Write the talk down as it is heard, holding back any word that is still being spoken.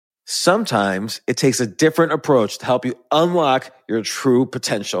Sometimes it takes a different approach to help you unlock your true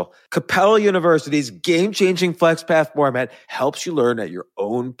potential. Capella University's game-changing FlexPath format helps you learn at your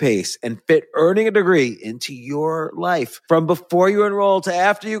own pace and fit earning a degree into your life. From before you enroll to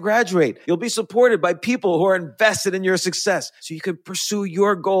after you graduate, you'll be supported by people who are invested in your success so you can pursue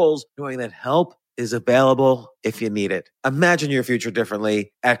your goals knowing that help is available if you need it. Imagine your future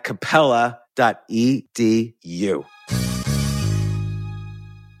differently at capella.edu.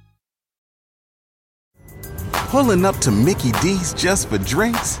 Pulling up to Mickey D's just for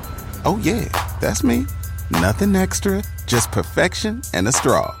drinks? Oh yeah, that's me. Nothing extra, just perfection and a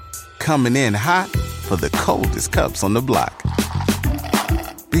straw. Coming in hot for the coldest cups on the block.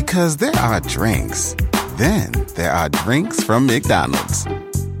 Because there are drinks. Then there are drinks from McDonald's.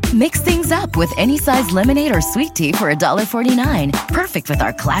 Mix things up with any size lemonade or sweet tea for $1.49. Perfect with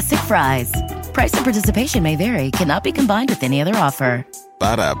our classic fries. Price and participation may vary. Cannot be combined with any other offer.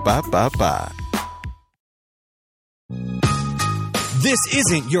 Ba-da-ba-ba-ba. This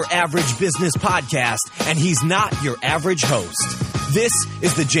isn't your average business podcast, and he's not your average host. This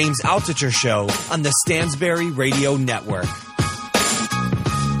is the James Altucher Show on the Stansberry Radio Network.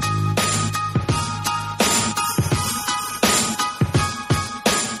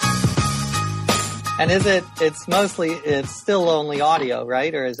 And it's still only audio,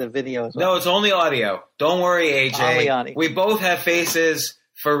 right? Or is it video as well? No, it's only audio. Don't worry, AJ. Only audio. We both have faces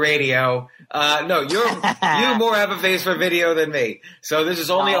for radio. No, you more have a face for video than me. So this is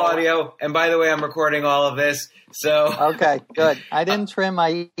only audio. And by the way, I'm recording all of this. So okay, good. I didn't trim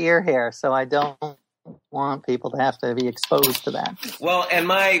my ear hair, so I don't want people to have to be exposed to that. Well, and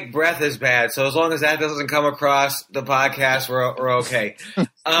my breath is bad, so as long as that doesn't come across the podcast, we're okay.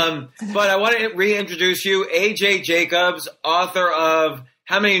 But I want to reintroduce you, AJ Jacobs, author of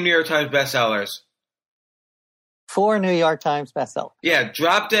how many New York Times bestsellers? 4 New York Times bestsellers. Yeah,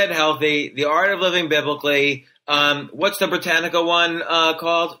 Drop Dead Healthy, The Art of Living Biblically. What's the Britannica one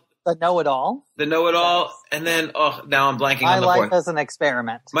called? The Know-It-All. The Know-It-All. Yes. And then, now I'm blanking on the fourth. My Life as an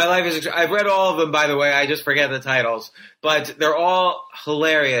Experiment. My Life is I've read all of them, by the way. I just forget the titles. But they're all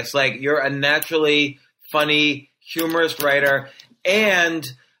hilarious. Like, you're a naturally funny, humorous writer. And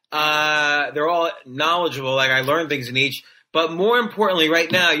they're all knowledgeable. Like, I learned things in each. But more importantly,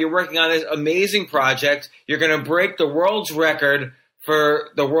 right now, you're working on this amazing project. You're going to break the world's record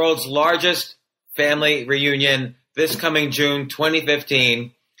for the world's largest family reunion this coming June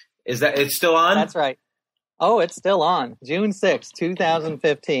 2015. Is that it's still on? That's right. Oh, it's still on. June 6,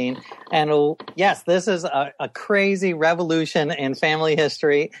 2015. And yes, this is a crazy revolution in family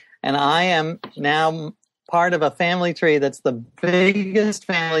history. And I am now part of a family tree that's the biggest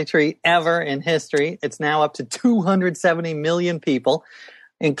family tree ever in history. It's now up to 270 million people,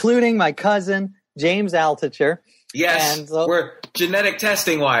 including my cousin, James Altucher. Yes, and we're genetic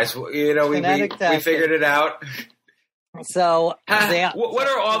testing wise. You know, we figured it out. So, what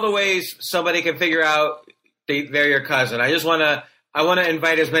are all the ways somebody can figure out they're your cousin? I want to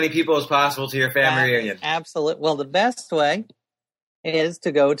invite as many people as possible to your family reunion. Absolutely. Well, the best way is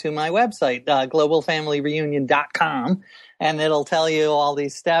to go to my website, globalfamilyreunion.com, and it'll tell you all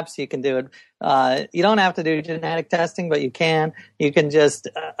these steps. You can do it. You don't have to do genetic testing, but you can. You can just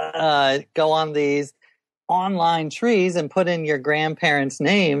go on these online trees and put in your grandparents'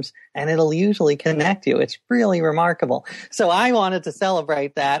 names, and it'll usually connect you. It's really remarkable. So I wanted to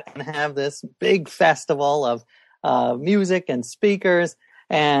celebrate that and have this big festival of music and speakers,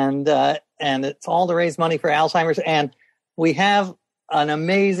 and it's all to raise money for Alzheimer's. And we have an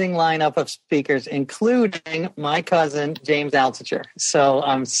amazing lineup of speakers, including my cousin, James Altucher. So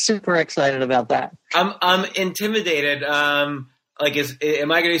I'm super excited about that. I'm intimidated. Am I going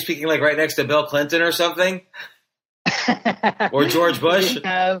to be speaking like right next to Bill Clinton or something? Or George Bush? You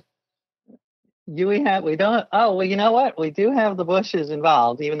know what? We do have the Bushes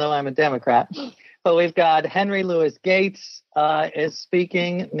involved, even though I'm a Democrat. But we've got Henry Louis Gates is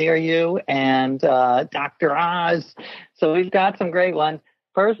speaking near you, and Dr. Oz. So we've got some great ones.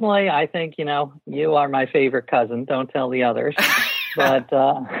 Personally, I think, you are my favorite cousin. Don't tell the others. But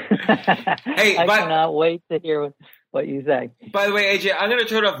hey, I cannot wait to hear what you say. By the way, AJ, I'm going to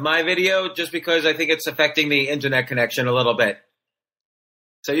turn off my video just because I think it's affecting the internet connection a little bit.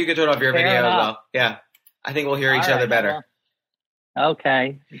 So you can turn off your video as well. Yeah. I think we'll hear each other better.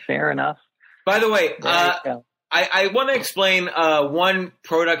 Okay. Fair enough. By the way, I want to explain one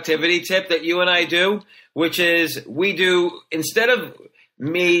productivity tip that you and I do, which is we do, instead of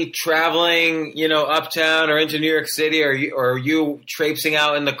me traveling, uptown or into New York City, or you traipsing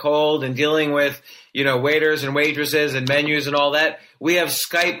out in the cold and dealing with, waiters and waitresses and menus and all that, we have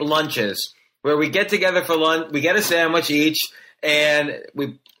Skype lunches where we get together for lunch. We get a sandwich each, and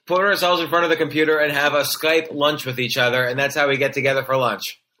we put ourselves in front of the computer and have a Skype lunch with each other, and that's how we get together for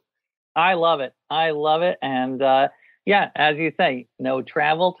lunch. I love it. And as you say, no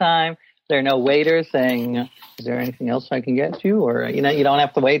travel time. There are no waiters saying, is there anything else I can get you? Or, you don't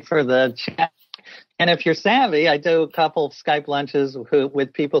have to wait for the chat. And if you're savvy, I do a couple of Skype lunches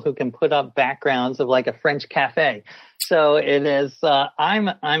with people who can put up backgrounds of like a French cafe. So it is,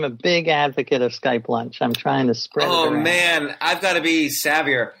 I'm a big advocate of Skype lunch. I'm trying to spread it around. Man, I've got to be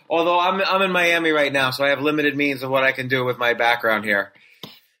savvier. Although I'm in Miami right now, so I have limited means of what I can do with my background here.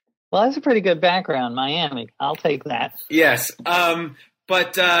 Well, that's a pretty good background, Miami. I'll take that. Yes.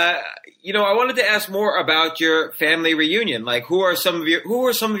 But I wanted to ask more about your family reunion. Like, who are some of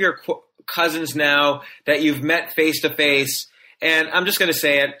your cousins now that you've met face to face? And I'm just going to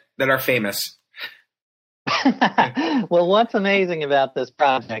say it, that are famous. Well, what's amazing about this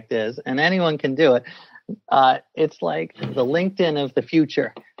project is, and anyone can do it, it's like the LinkedIn of the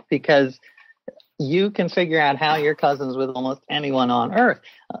future, because you can figure out how you're cousins with almost anyone on earth.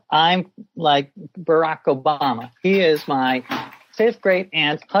 I'm like Barack Obama. He is my 5th great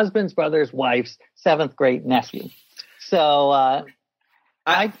aunt's husband's brother's wife's 7th great nephew. So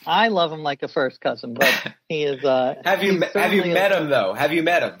I love him like a first cousin, but he is. Have you met him though? Have you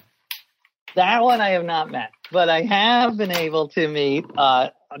met him? That one I have not met, but I have been able to meet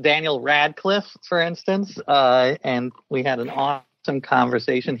Daniel Radcliffe, for instance, and we had an awesome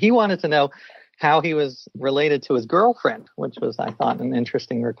conversation. He wanted to know how he was related to his girlfriend, which was, I thought, an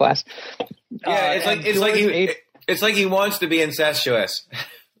interesting request. Yeah, it's like he wants to be incestuous.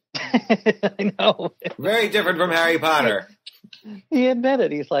 I know. Very different from Harry Potter. He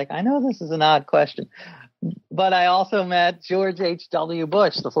admitted, he's like, I know this is an odd question, but I also met George H.W.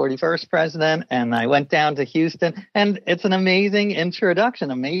 Bush, the 41st president, and I went down to Houston, and it's an amazing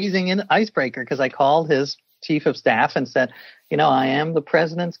introduction, amazing icebreaker, because I called his chief of staff and said, I am the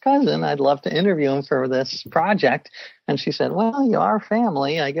president's cousin. I'd love to interview him for this project. And she said, well, you are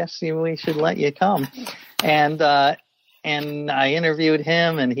family. I guess we should let you come. And I interviewed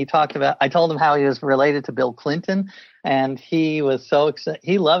him, and I told him how he was related to Bill Clinton, and he was so excited.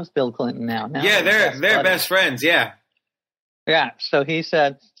 He loves Bill Clinton now. Yeah, they're best friends. Yeah. Yeah. So he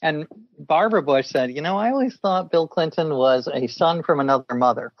said, and Barbara Bush said, I always thought Bill Clinton was a son from another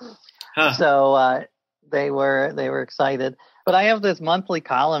mother. Huh. So they were excited. But I have this monthly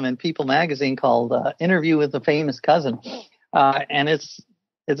column in People magazine called Interview with a Famous Cousin. And it's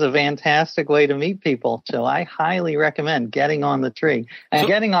a fantastic way to meet people. So I highly recommend getting on the tree and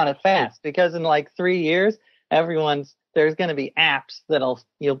getting on it fast, because in like 3 years, there's going to be apps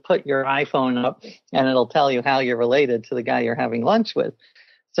you'll put your iPhone up and it'll tell you how you're related to the guy you're having lunch with.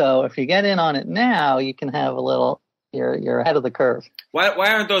 So if you get in on it now, you can have you're ahead of the curve. Why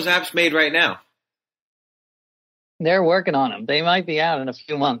aren't those apps made right now? They're working on them. They might be out in a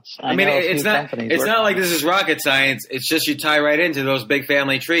few months. I mean, it's not like this is rocket science. It's just you tie right into those big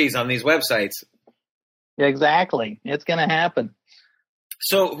family trees on these websites. Exactly. It's going to happen.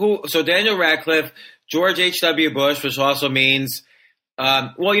 So Daniel Radcliffe, George H.W. Bush, which also means,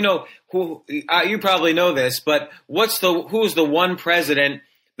 you probably know this, but who's the one president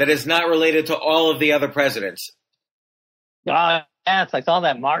that is not related to all of the other presidents? Yes, I saw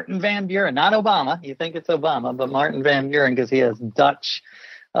that. Martin Van Buren, not Obama. You think it's Obama, but Martin Van Buren, because he has Dutch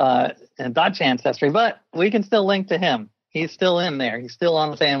ancestry. But we can still link to him. He's still in there. He's still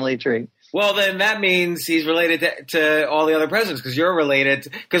on the family tree. Well, then that means he's related to all the other presidents, because you're related.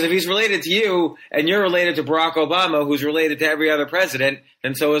 Because if he's related to you and you're related to Barack Obama, who's related to every other president,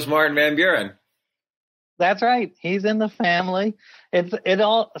 then so is Martin Van Buren. That's right. He's in the family.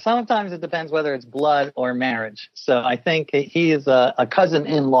 Sometimes it depends whether it's blood or marriage. So I think he is a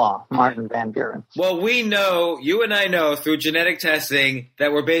cousin-in-law, Martin Van Buren. Well, you and I know through genetic testing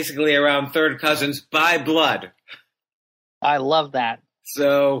that we're basically around third cousins by blood. I love that.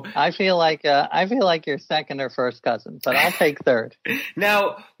 So I feel like you're second or first cousin, but I'll take third.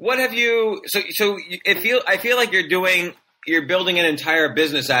 Now, what have you? So I feel like you're building an entire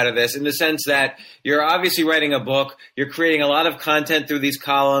business out of this, in the sense that you're obviously writing a book, you're creating a lot of content through these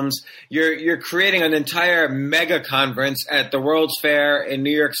columns, you're creating an entire mega conference at the World's Fair in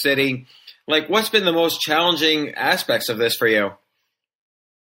New York City. Like, what's been the most challenging aspects of this for you?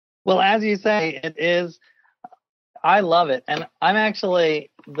 Well, as you say, it is. I love it. And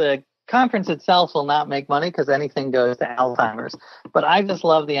the conference itself will not make money because anything goes to Alzheimer's. But I just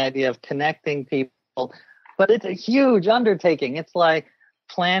love the idea of connecting people. But it's a huge undertaking. It's like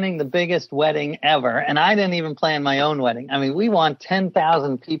planning the biggest wedding ever. And I didn't even plan my own wedding. I mean, we want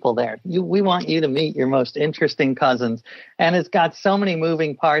 10,000 people there. We want you to meet your most interesting cousins. And it's got so many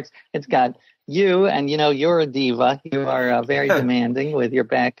moving parts. It's got you, and you're a diva. You are very demanding with your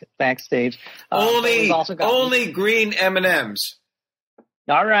backstage. Only green M&Ms.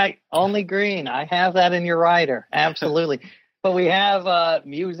 All right, only green. I have that in your rider. Absolutely. But we have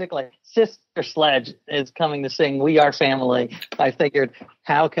music like Sister Sledge is coming to sing We Are Family. I figured,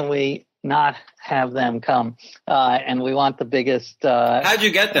 how can we not have them come? And we want the biggest. How'd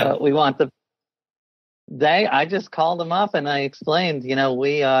you get them? I just called them up and I explained,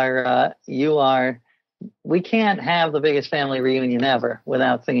 we can't have the biggest family reunion ever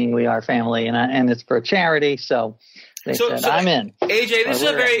without singing We Are Family. And it's for charity. So they said, I'm in. AJ, this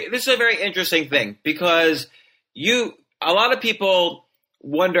is a very interesting thing because a lot of people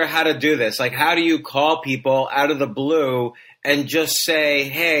wonder how to do this. Like, how do you call people out of the blue and just say,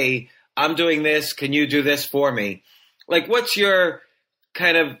 hey, I'm doing this. Can you do this for me? Like, what's your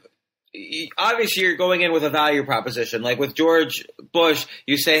kind of – obviously you're going in with a value proposition. Like with George Bush,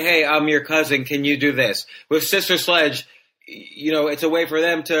 you say, hey, I'm your cousin. Can you do this? With Sister Sledge, it's a way for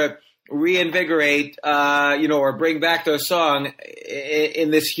them to reinvigorate, or bring back their song in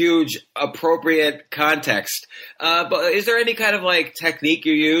this huge appropriate context. But is there any kind of like technique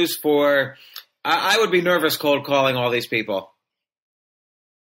you use for? I would be nervous cold calling all these people.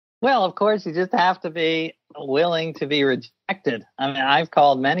 Well, of course, you just have to be willing to be rejected. I mean, I've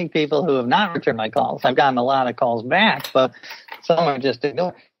called many people who have not returned my calls. I've gotten a lot of calls back, but some are just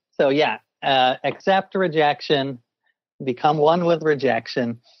ignored. So yeah, accept rejection, become one with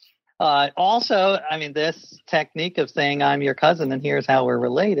rejection. Also, I mean, this technique of saying I'm your cousin and here's how we're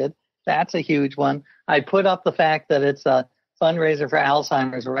related, that's a huge one. I put up the fact that it's a fundraiser for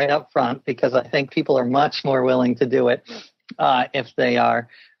Alzheimer's right up front because I think people are much more willing to do it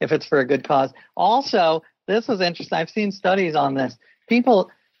if it's for a good cause. Also, this was interesting. I've seen studies on this. People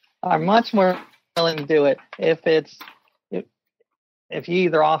are much more willing to do it if you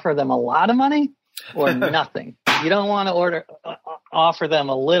either offer them a lot of money or nothing. You don't want to offer them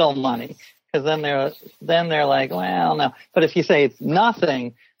a little money because then they're like, well, no. But if you say it's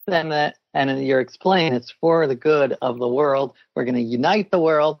nothing, and you explain it's for the good of the world, we're going to unite the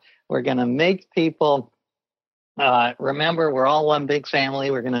world. We're going to make people remember we're all one big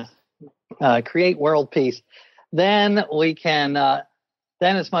family. We're going to create world peace. Then we can.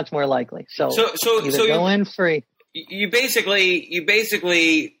 Then it's much more likely. So go in free. You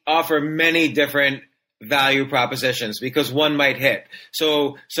basically offer many different value propositions because one might hit.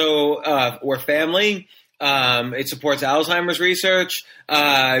 So we're family. It supports Alzheimer's research.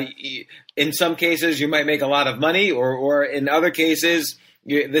 In some cases, you might make a lot of money, or in other cases,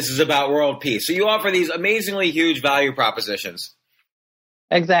 this is about world peace. So you offer these amazingly huge value propositions.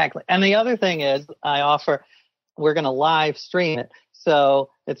 Exactly. And the other thing is we're going to live stream it. So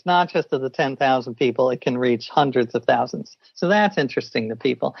it's not just to the 10,000 people. It can reach hundreds of thousands. So that's interesting to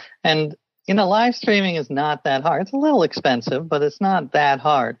people. And live streaming is not that hard. It's a little expensive, but it's not that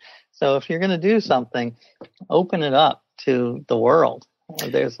hard. So if you're going to do something, open it up to the world.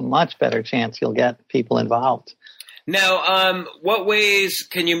 There's a much better chance you'll get people involved. Now, what ways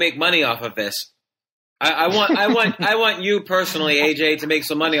can you make money off of this? I want you personally, AJ, to make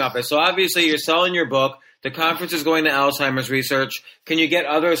some money off it. So obviously you're selling your book. The conference is going to Alzheimer's research. Can you get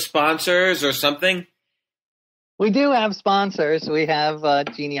other sponsors or something? We do have sponsors. We have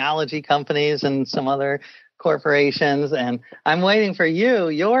genealogy companies and some other corporations. And I'm waiting for you.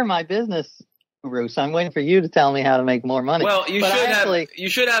 You're my business guru, so I'm waiting for you to tell me how to make more money. Well, you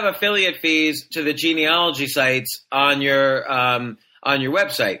should have affiliate fees to the genealogy sites on your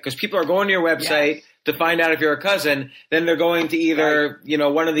website because people are going to your website to find out if you're a cousin. Then they're going to either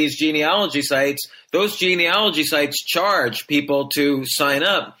one of these genealogy sites. Those genealogy sites charge people to sign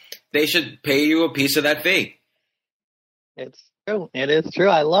up. They should pay you a piece of that fee. It's true. It is true.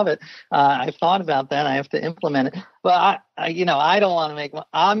 I love it. I've thought about that. I have to implement it. But I don't want to make.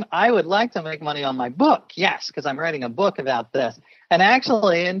 I would like to make money on my book. Yes, because I'm writing a book about this. And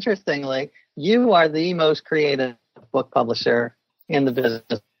actually, interestingly, you are the most creative book publisher in the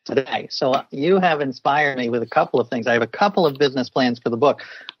business today. So you have inspired me with a couple of things. I have a couple of business plans for the book.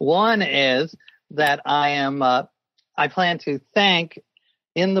 One is that I plan to thank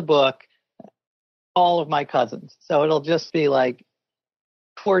in the book all of my cousins. So it'll just be like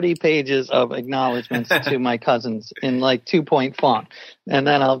 40 pages of acknowledgments to my cousins in like 2-point font. And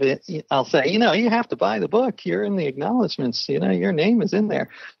then I'll say, you have to buy the book. You're in the acknowledgments. Your name is in there.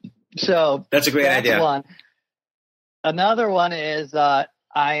 So that's a great idea. One. Another one is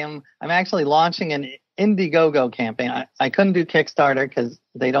I'm actually launching an Indiegogo campaign. I couldn't do Kickstarter because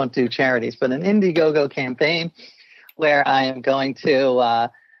they don't do charities, but an Indiegogo campaign where I am going to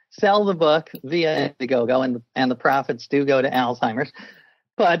sell the book via Indiegogo, and the profits do go to Alzheimer's.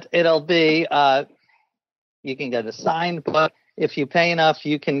 But it'll be, you can get a signed book. If you pay enough,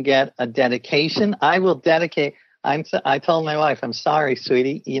 you can get a dedication. I will dedicate. I told my wife, I'm sorry,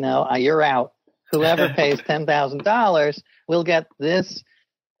 sweetie, you're out. Whoever pays $10,000 will get this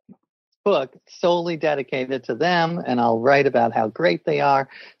book solely dedicated to them, and I'll write about how great they are.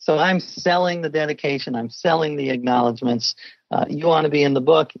 So I'm selling the dedication. I'm selling the acknowledgments. You want to be in the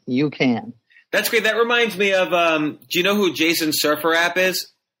book? You can. That's great. That reminds me of, do you know who Jason Surferapp is?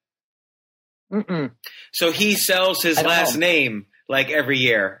 Mm-mm. So he sells his last name like every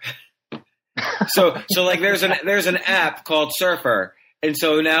year. So like there's an app called Surfer, and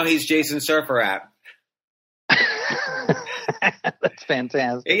so now he's Jason Surferapp. That's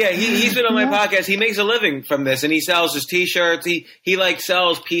fantastic. Yeah, he's been on my podcast. He makes a living from this, and he sells his T-shirts. He like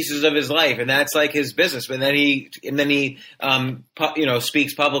sells pieces of his life, and that's like his business. And then he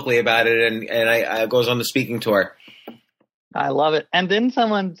speaks publicly about it, and goes on the speaking tour. I love it. And didn't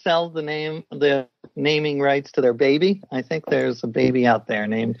someone sell the naming rights to their baby? I think there's a baby out there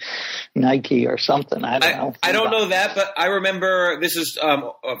named Nike or something. I don't know. I don't know that, but I remember this is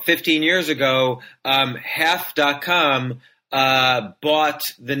 15 years ago. Half.com bought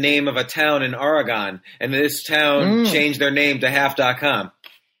the name of a town in Oregon, and this town changed their name to Half.com.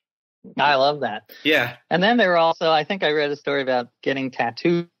 I love that. Yeah. And then there were also, I think I read a story about getting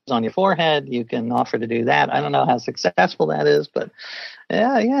tattoos on your forehead. You can offer to do that. I don't know how successful that is, but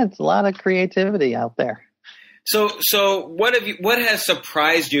yeah, it's a lot of creativity out there. So what has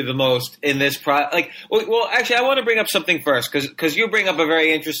surprised you the most in this well, actually, I want to bring up something first because you bring up a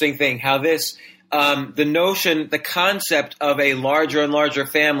very interesting thing, how this, the concept of a larger and larger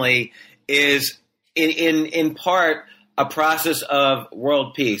family is in part a process of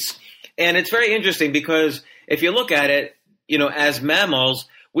world peace. And it's very interesting because if you look at it, as mammals,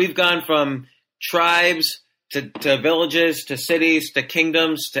 we've gone from tribes to villages, to cities, to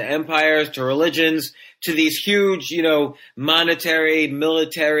kingdoms, to empires, to religions, to these huge, monetary,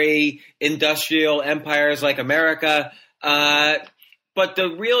 military, industrial empires like America. But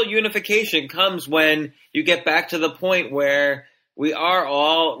the real unification comes when you get back to the point where we are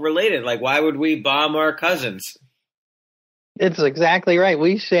all related. Like, why would we bomb our cousins? It's exactly right.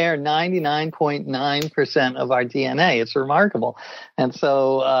 We share 99.9% of our DNA. It's remarkable. And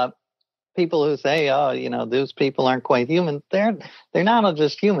so people who say, those people aren't quite human, they're not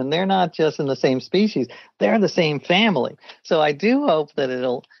just human. They're not just in the same species. They're the same family. So I do hope that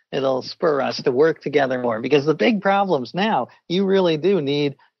it'll spur us to work together more, because the big problems now, you really do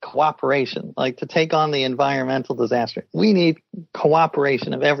need cooperation, like to take on the environmental disaster. We need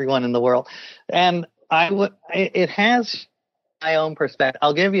cooperation of everyone in the world. And it has my own perspective.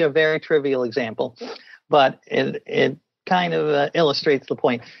 I'll give you a very trivial example, but it kind of illustrates the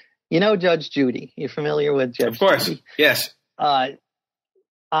point. Judge Judy. You're familiar with Judge Judy? Of course, Judy? Yes. I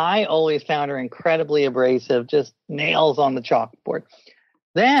always found her incredibly abrasive, just nails on the chalkboard.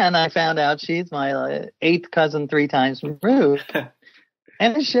 Then I found out she's my eighth cousin 3 times removed,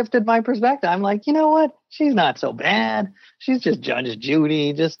 and it shifted my perspective. I'm like, you know what? She's not so bad. She's just Judge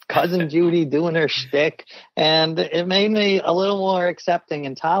Judy, just Cousin Judy doing her shtick. And it made me a little more accepting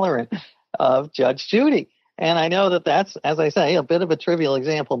and tolerant of Judge Judy. And I know that that's, as I say, a bit of a trivial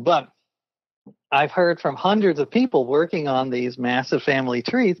example, but I've heard from hundreds of people working on these massive family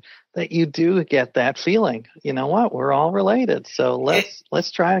trees that you do get that feeling. You know what? We're all related. So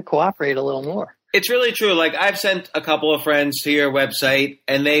let's try to cooperate a little more. It's really true. Like, I've sent a couple of friends to your website,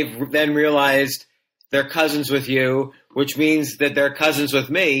 and they've then realized they're cousins with you, which means that they're cousins with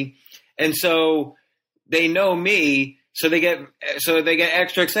me. And so they know me, so they get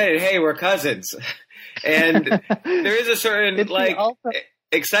extra excited. Hey, we're cousins. And there is a certain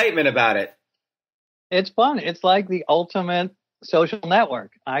excitement about it. It's fun. It's like the ultimate social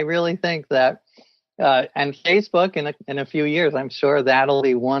network. I really think that, and Facebook in a few years, I'm sure that'll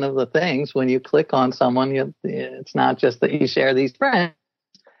be one of the things when you click on someone. It's not just that you share these friends;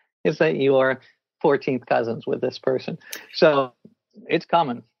 it's that you are 14th cousins with this person. So it's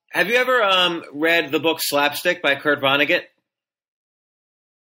coming. Have you ever read the book Slapstick by Kurt Vonnegut?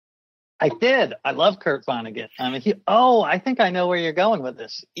 I did. I love Kurt Vonnegut. I mean, I think I know where you're going with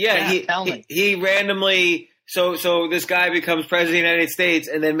this. Yeah, tell me. He randomly, so this guy becomes president of the United States,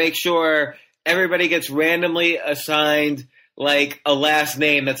 and then make sure everybody gets randomly assigned like a last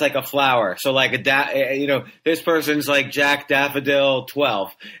name that's like a flower. So like this person's like Jack Daffodil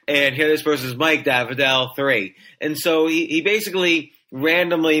 12, and here this person's Mike Daffodil 3. And so he basically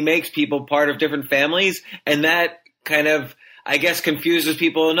randomly makes people part of different families, and that kind of, I guess, confuses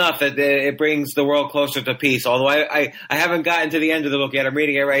people enough that it brings the world closer to peace. Although I haven't gotten to the end of the book yet. I'm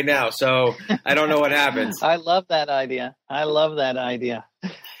reading it right now, so I don't know what happens. I love that idea.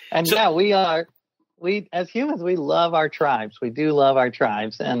 And so, we as humans, we love our tribes. We do love our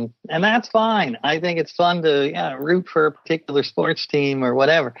tribes, and that's fine. I think it's fun to root for a particular sports team or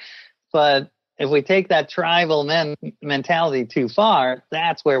whatever. But if we take that tribal mentality too far,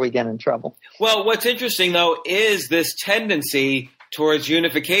 that's where we get in trouble. Well, what's interesting, though, is this tendency towards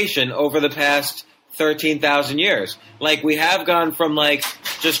unification over the past 13,000 years. Like, we have gone from, like,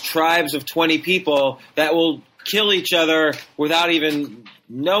 just tribes of 20 people that will kill each other without even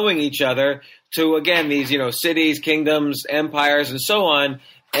knowing each other to, again, these, cities, kingdoms, empires, and so on.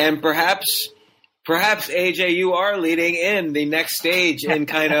 And perhaps, AJ, you are leading in the next stage in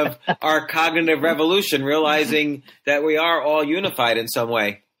kind of our cognitive revolution, realizing that we are all unified in some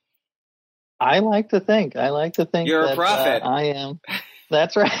way. I like to think you're a prophet. I am.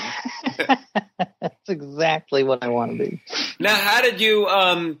 That's right. That's exactly what I want to be. Now, how did you,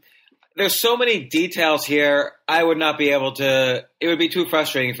 there's so many details here. I would not be able to, it would be too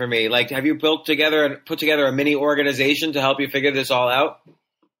frustrating for me. Like, have you put together a mini organization to help you figure this all out?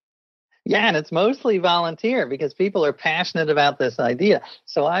 Yeah, and it's mostly volunteer because people are passionate about this idea.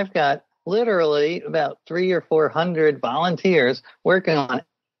 So I've got literally about 300 or 400 volunteers working on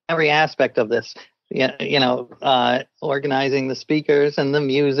every aspect of this. Organizing the speakers and the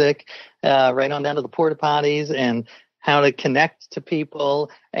music, right on down to the porta potties and how to connect to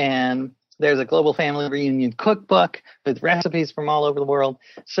people. And there's a global family reunion cookbook with recipes from all over the world.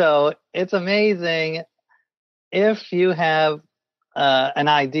 So it's amazing if you have an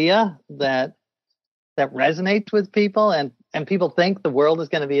idea that resonates with people and people think the world is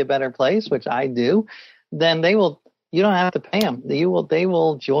going to be a better place, which I do, then you don't have to pay them. They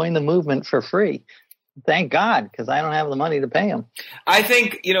will join the movement for free. Thank God, because I don't have the money to pay them. I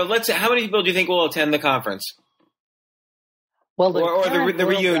think, let's say, how many people do you think will attend the conference? Well, the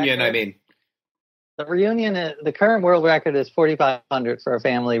reunion, record, I mean. The reunion, the current world record is 4,500 for a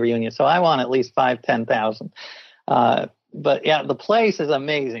family reunion. So I want at least 10,000. But yeah, the place is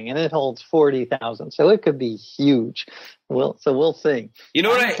amazing, and it holds 40,000, so it could be huge. We'll see.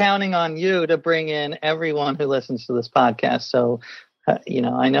 I'm counting on you to bring in everyone who listens to this podcast. So,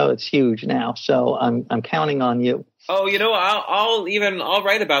 I know it's huge now, so I'm counting on you. Oh, I'll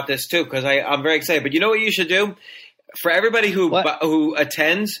write about this too because I'm very excited. But you know what you should do for everybody who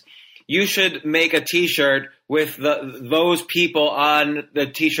attends. You should make a T-shirt with those people on the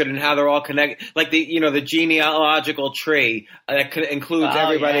T-shirt and how they're all connected, like the genealogical tree that includes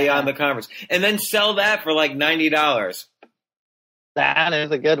everybody on the conference, and then sell that for like $90. That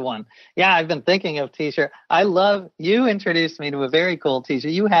is a good one. Yeah, I've been thinking of T-shirt. You introduced me to a very cool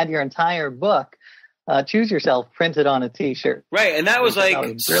T-shirt. You had your entire book, Choose Yourself, printed on a T-shirt. Right, and that was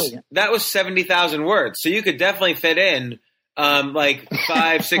brilliant. That was 70,000 words, so you could definitely fit in.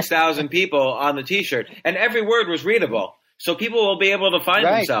 6,000 people on the T-shirt, and every word was readable, so people will be able to find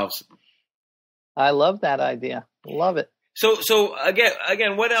themselves. I love that idea. Love it. So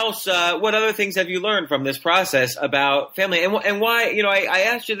again, what else? What other things have you learned from this process about family, and why? I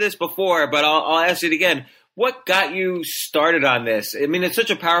asked you this before, but I'll ask it again. What got you started on this? I mean, it's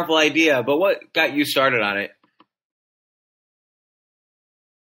such a powerful idea, but what got you started on it?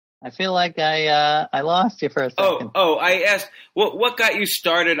 I feel like I lost you for a second. I asked, what got you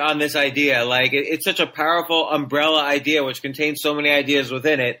started on this idea? Like, it's such a powerful umbrella idea, which contains so many ideas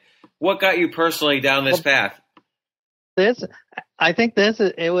within it. What got you personally down this path? It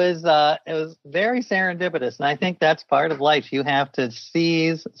was very serendipitous, and I think that's part of life. You have to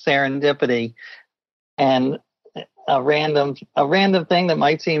seize serendipity, and a random thing that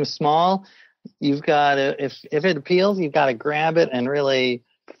might seem small, you've got to, if it appeals, you've got to grab it and really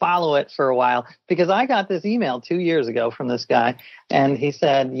follow it for a while. Because I got this email 2 years ago from this guy, and he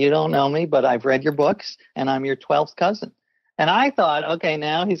said, "You don't know me, but I've read your books, and I'm your 12th cousin." And I thought, okay,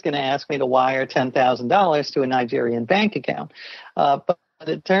 now he's going to ask me to wire $10,000 to a Nigerian bank account. But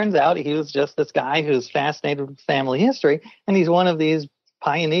it turns out he was just this guy who's fascinated with family history, and he's one of these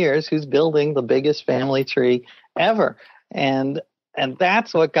pioneers who's building the biggest family tree ever. And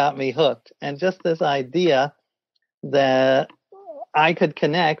that's what got me hooked. And just this idea that I could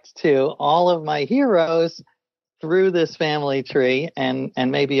connect to all of my heroes through this family tree and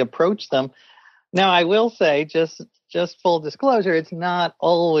maybe approach them. Now, I will say, just full disclosure, it's not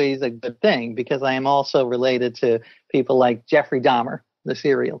always a good thing, because I am also related to people like Jeffrey Dahmer, the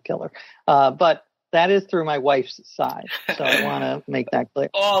serial killer. But that is through my wife's side. So I want to make that clear.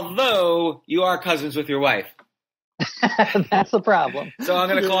 Although you are cousins with your wife. That's the problem. So I'm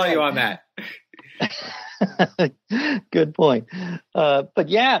going to call you on that. Good point. But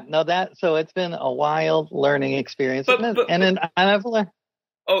yeah, no, so it's been a wild learning experience. And I've learned.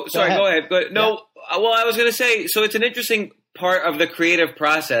 Oh, sorry. Go ahead. No, well, I was going to say, so it's an interesting part of the creative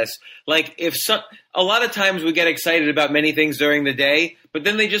process. Like a lot of times we get excited about many things during the day, but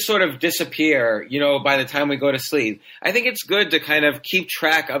then they just sort of disappear, by the time we go to sleep. I think it's good to kind of keep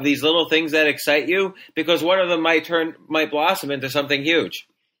track of these little things that excite you, because one of them might blossom into something huge.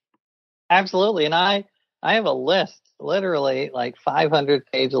 Absolutely. And I have a list, literally like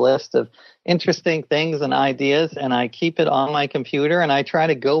 500-page list of interesting things and ideas, and I keep it on my computer, and I try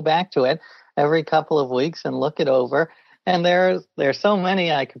to go back to it every couple of weeks and look it over. And there's so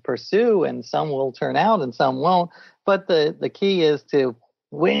many I could pursue, and some will turn out and some won't. But the key is to,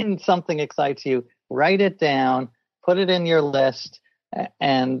 when something excites you, write it down, put it in your list,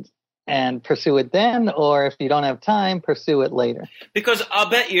 and pursue it then. Or if you don't have time, pursue it later. Because I'll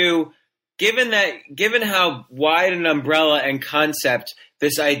bet you, given how wide an umbrella and concept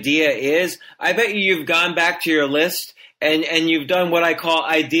this idea is, I bet you've gone back to your list and you've done what I call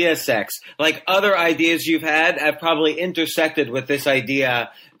idea sex. Like, other ideas you've had have probably intersected with this idea,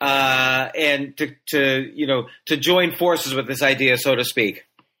 and to join forces with this idea, so to speak.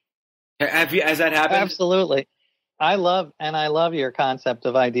 Has that happened? Absolutely. I love your concept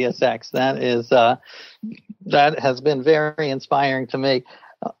of idea sex. That has been very inspiring to me.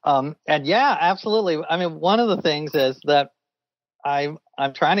 And yeah, absolutely. I mean, one of the things is that I'm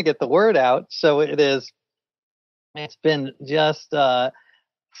trying to get the word out. So it's been just a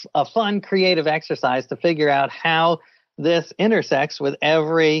fun creative exercise to figure out how this intersects with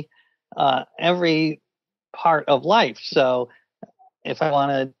every part of life. So if I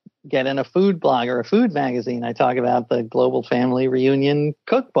want to get in a food blog or a food magazine, I talk about the Global Family Reunion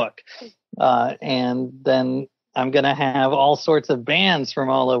Cookbook. And then I'm going to have all sorts of bands from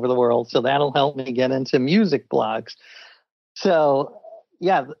all over the world. So that'll help me get into music blogs. So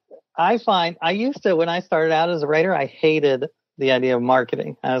yeah, I used to, when I started out as a writer, I hated the idea of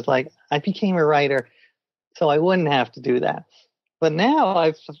marketing. I was like, I became a writer so I wouldn't have to do that. But now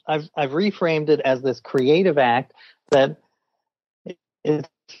I've reframed it as this creative act that is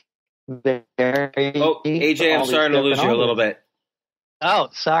very... Oh, AJ, I'm starting to lose you a little bit. Oh,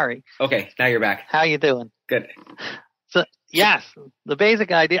 sorry. Okay, now you're back. How you doing? Good. So yes, the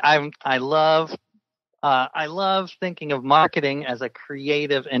basic idea, I love thinking of marketing as a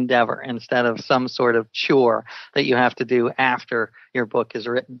creative endeavor instead of some sort of chore that you have to do after your book is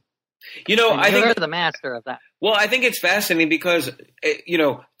written. I think you're the master of that. Well, I think it's fascinating because,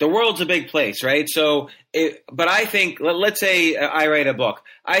 the world's a big place, right? So, but I think, let's say I write a book.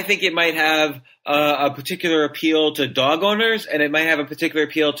 I think it might have a particular appeal to dog owners, and it might have a particular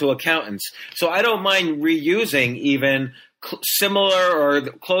appeal to accountants. So I don't mind reusing even similar or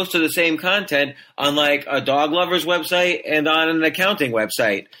close to the same content on like a dog lover's website and on an accounting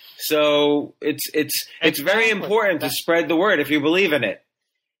website. So it's very important to spread the word if you believe in it.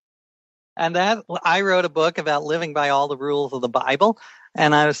 And I wrote a book about living by all the rules of the Bible,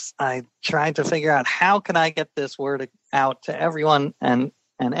 and I tried to figure out how can I get this word out to everyone and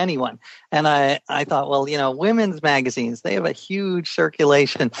anyone. And I thought, well, women's magazines, they have a huge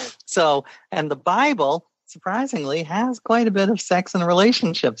circulation. So, and the Bible surprisingly has quite a bit of sex and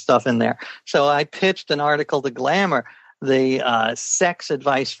relationship stuff in there. So I pitched an article to Glamour, the sex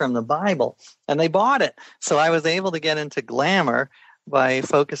advice from the Bible, and they bought it. So I was able to get into Glamour by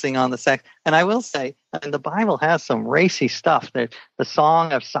focusing on the sex. And I will say, and the Bible has some racy stuff. The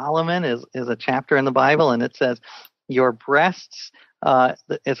Song of Solomon is a chapter in the Bible, and it says, your breasts,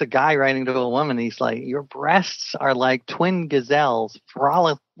 it's a guy writing to a woman. He's like, your breasts are like twin gazelles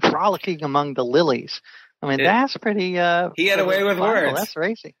frolicking among the lilies. I mean, that's pretty... he had a way with words. That's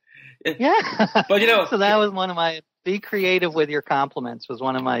racy. Yeah. But, so that was one of my... Be creative with your compliments was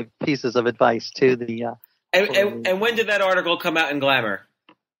one of my pieces of advice to the... And when did that article come out in Glamour?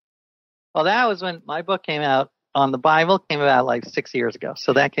 Well, that was when my book came out on the Bible, came out like 6 years ago.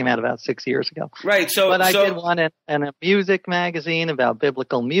 So that came out about 6 years ago. Right. But I did one in a music magazine about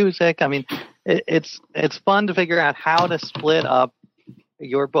biblical music. I mean, it's fun to figure out how to split up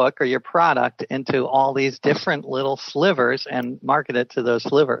your book or your product into all these different little slivers and market it to those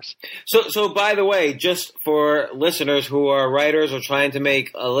slivers. So by the way, just for listeners who are writers or trying to make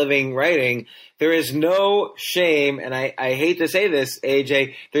a living writing, there is no shame, and I hate to say this,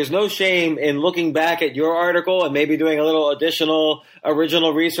 AJ, there's no shame in looking back at your article and maybe doing a little additional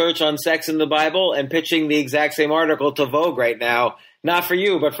original research on sex in the Bible and pitching the exact same article to Vogue right now. Not for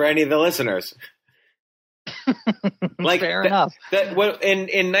you, but for any of the listeners. Fair enough.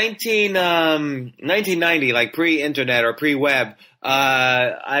 In 1990, like pre-internet or pre-web,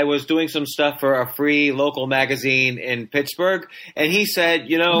 I was doing some stuff for a free local magazine in Pittsburgh, and he said,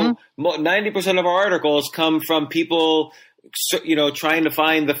 90% of our articles come from people, trying to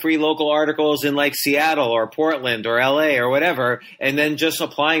find the free local articles in like Seattle or Portland or LA or whatever, and then just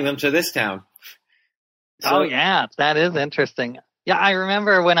applying them to this town. So, yeah, that is interesting. Yeah, I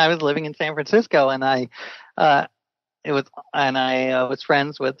remember when I was living in San Francisco, and I was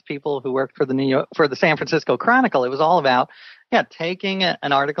friends with people who worked for the San Francisco Chronicle. It was all about taking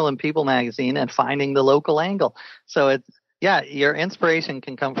an article in People magazine and finding the local angle. So your inspiration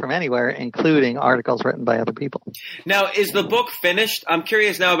can come from anywhere, including articles written by other people. Now, is the book finished? I'm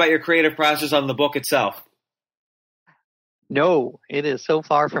curious now about your creative process on the book itself. No, it is so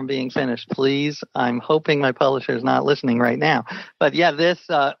far from being finished. Please, I'm hoping my publisher is not listening right now. But this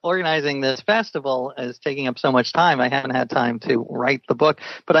organizing this festival is taking up so much time. I haven't had time to write the book,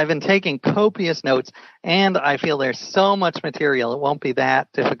 but I've been taking copious notes, and I feel there's so much material. It won't be that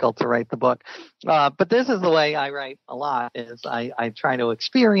difficult to write the book. But this is the way I write a lot, is I try to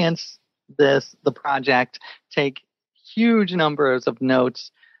experience the project, take huge numbers of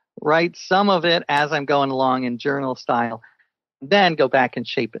notes, write some of it as I'm going along in journal style, then go back and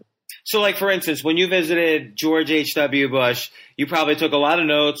shape it. So, like, for instance, when you visited George H.W. Bush, you probably took a lot of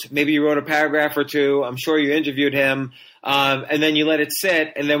notes. Maybe you wrote a paragraph or two. I'm sure you interviewed him. And then you let it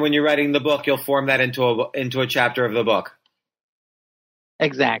sit. And then when you're writing the book, you'll form that into a chapter of the book.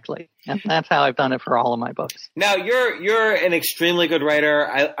 Exactly. And that's how I've done it for all of my books. Now, you're an extremely good writer.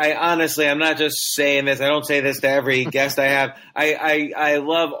 I honestly, I'm not just saying this. I don't say this to every guest I have. I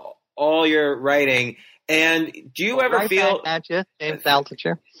love all your writing. And do you ever feel... At you, James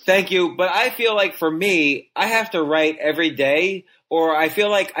Altucher. Thank you. But I feel like for me, I have to write every day, or I feel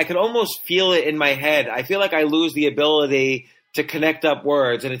like I can almost feel it in my head. I feel like I lose the ability to connect up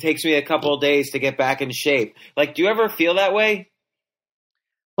words, and it takes me a couple of days to get back in shape. Like, do you ever feel that way?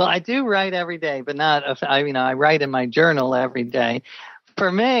 Well, I do write every day, but not... I write in my journal every day.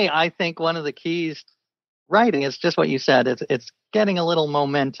 For me, I think one of the keys to writing is just what you said. It's getting a little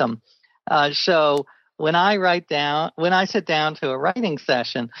momentum. So... When I sit down to a writing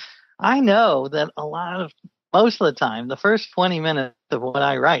session, I know that most of the time, the first 20 minutes of what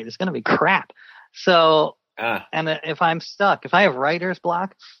I write is going to be crap. So, and if I'm stuck, if I have writer's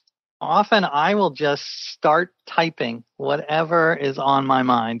block, often I will just start typing whatever is on my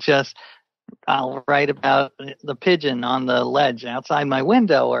mind. I'll write about the pigeon on the ledge outside my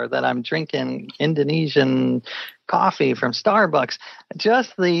window, or that I'm drinking Indonesian coffee from Starbucks.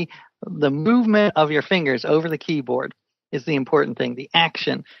 Just the movement of your fingers over the keyboard is the important thing, the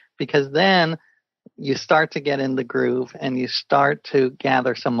action, because then you start to get in the groove and you start to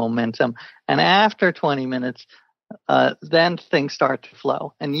gather some momentum. And after 20 minutes, then things start to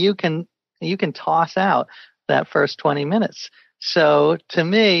flow, and you can toss out that first 20 minutes. So to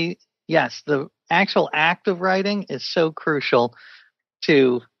me, yes, the actual act of writing is so crucial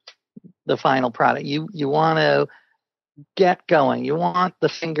to the final product. You want to get going. You want the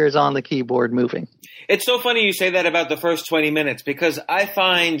fingers on the keyboard moving. It's so funny you say that about the first 20 minutes, because I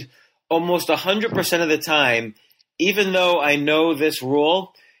find almost 100% of the time, even though I know this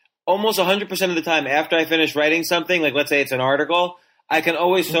rule, almost 100% of the time after I finish writing something, like let's say it's an article, I can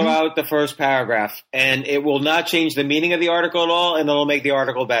always throw out the first paragraph, and it will not change the meaning of the article at all, and it'll make the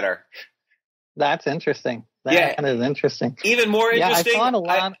article better. That's interesting. That is interesting. Even more interesting, I thought a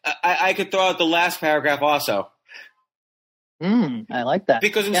lot. I could throw out the last paragraph also. I like that.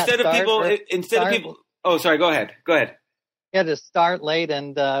 Because instead of people, oh, sorry, go ahead. Yeah, to start late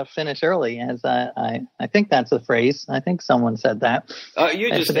and finish early. As I think that's a phrase. I think someone said that.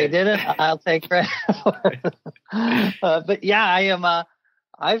 If they did it, I'll take credit for it. But yeah, I am.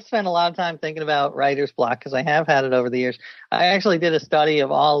 I've spent a lot of time thinking about writer's block, because I have had it over the years. I actually did a study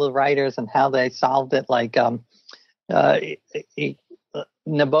of all the writers and how they solved it. Like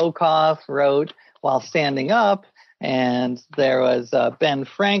Nabokov wrote while standing up. And there was Ben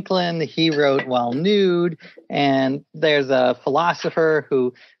Franklin. He wrote while nude. And there's a philosopher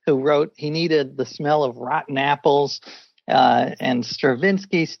who wrote he needed the smell of rotten apples. And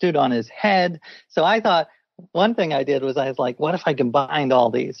Stravinsky stood on his head. So I thought one thing I did was I was like, what if I combined all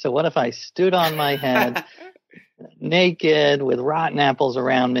these? So what if I stood on my head naked with rotten apples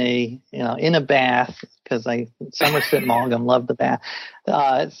around me, in a bath, because Somerset Maugham loved the bath.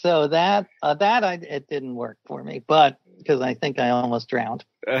 So it didn't work for me, but because I think I almost drowned.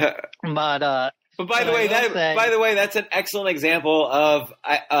 But by the way, that's an excellent example of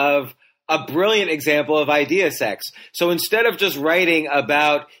a brilliant example of idea sex. So instead of just writing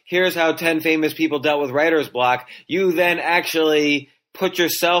about here's how 10 famous people dealt with writer's block, you then actually put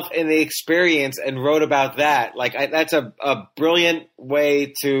yourself in the experience and wrote about that. Like that's a brilliant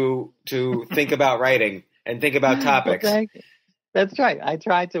way to think about writing and think about topics. Well, thank you. That's right. I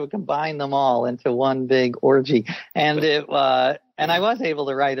tried to combine them all into one big orgy, and and I was able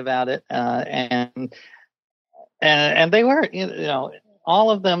to write about it, and they were,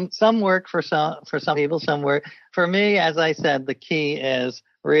 all of them. Some work for some people, some work for me. As I said, the key is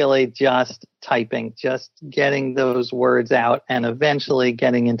really just typing, just getting those words out, and eventually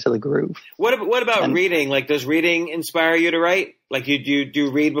getting into the groove. What about reading? Like, does reading inspire you to write? Like, you do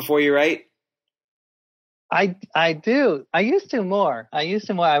read before you write? I do. I used to more.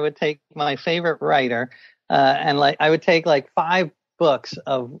 I would take my favorite writer, and I would take 5 books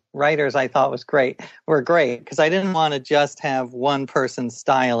of writers I thought were great, because I didn't want to just have one person's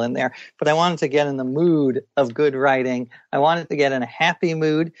style in there, but I wanted to get in the mood of good writing. I wanted to get in a happy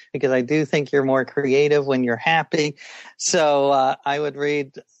mood, because I do think you're more creative when you're happy. So I would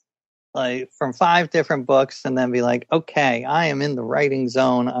read from 5 different books and then be like, okay, I am in the writing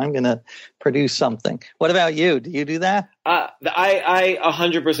zone. I'm going to produce something. What about you? Do you do that? I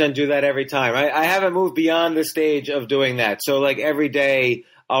 100% do that every time. I haven't moved beyond the stage of doing that. So every day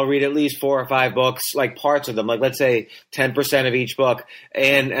I'll read at least 4 or 5 books, parts of them, let's say 10% of each book,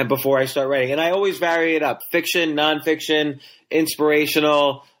 and before I start writing. And I always vary it up: fiction, nonfiction,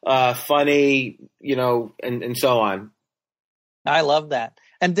 inspirational, funny, and so on. I love that.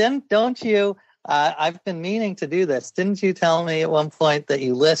 And then, don't you, I've been meaning to do this. Didn't you tell me at one point that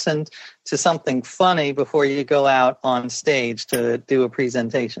you listened to something funny before you go out on stage to do a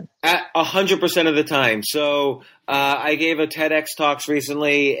presentation? 100% of the time. So I gave a TEDx talks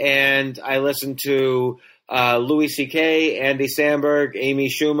recently, and I listened to Louis C.K., Andy Samberg, Amy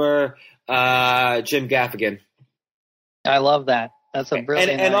Schumer, Jim Gaffigan. I love that. That's a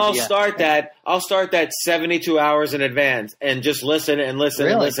brilliant idea. I'll start that 72 hours in advance and just listen and listen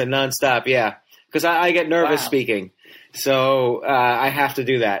and listen nonstop. Yeah, because I get nervous speaking, so I have to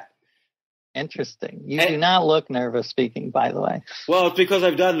do that. Interesting. You do not look nervous speaking, by the way. Well, it's because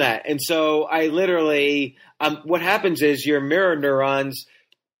I've done that, and so I literally. What happens is your mirror neurons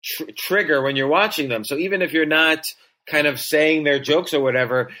trigger when you're watching them. So even if you're not kind of saying their jokes or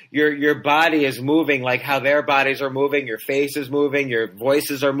whatever, your body is moving like how their bodies are moving, your face is moving, your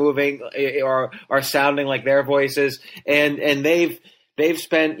voices are moving or are sounding like their voices, and they've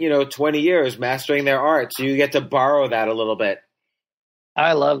spent 20 years mastering their art, so you get to borrow that a little bit.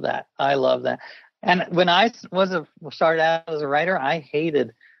 I love that. And when I started out as a writer, I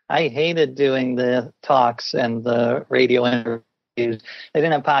hated doing the talks and the radio interviews. They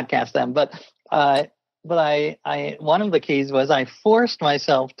didn't have podcasts then, but I one of the keys was I forced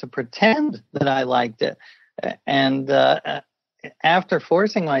myself to pretend that I liked it, and after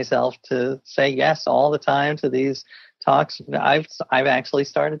forcing myself to say yes all the time to these talks, I've actually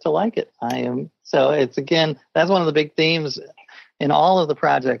started to like it. So it's, again, that's one of the big themes in all of the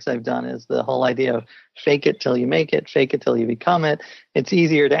projects I've done, is the whole idea of fake it till you make it, fake it till you become it. It's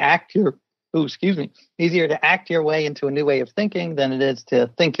easier to act your way into a new way of thinking than it is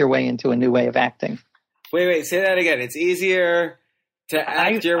to think your way into a new way of acting. Wait, say that again. It's easier to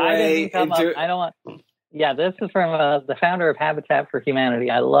act your way into... Yeah, this is from the founder of Habitat for Humanity.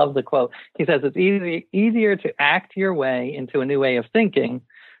 I love the quote. He says it's easier to act your way into a new way of thinking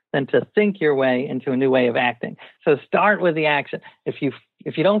than to think your way into a new way of acting. So start with the action. If you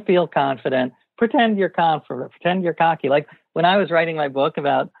don't feel confident, pretend you're confident, pretend you're cocky. Like when I was writing my book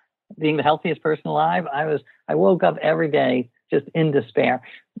about being the healthiest person alive, I woke up every day just in despair.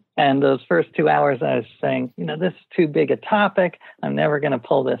 And those first 2 hours I was saying, this is too big a topic. I'm never going to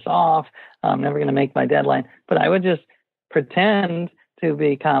pull this off. I'm never going to make my deadline. But I would just pretend to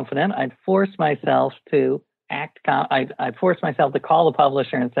be confident. I'd force myself to act. I'd force myself to call the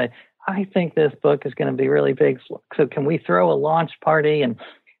publisher and say, I think this book is going to be really big. So can we throw a launch party and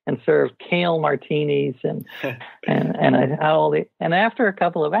serve kale martinis and after a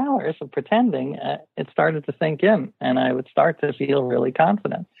couple of hours of pretending, it started to sink in, and I would start to feel really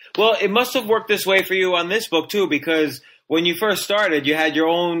confident. Well, it must have worked this way for you on this book too, because when you first started, you had your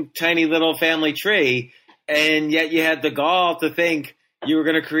own tiny little family tree, and yet you had the gall to think you were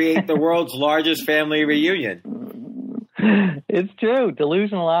going to create the world's largest family reunion. It's true.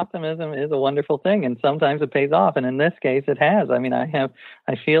 Delusional optimism is a wonderful thing, and sometimes it pays off. And in this case, it has. I mean, I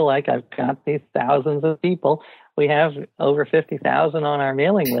feel like I've got these thousands of people. We have over 50,000 on our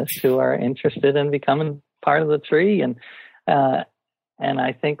mailing list who are interested in becoming part of the tree, and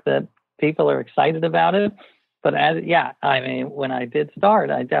I think that people are excited about it. But I mean, when I did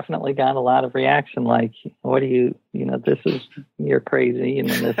start, I definitely got a lot of reaction. Like, what do you're crazy.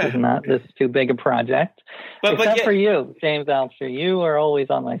 This is too big a project. Except for you, James Altucher, you are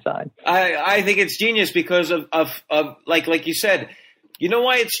always on my side. I think it's genius because of like you said, you know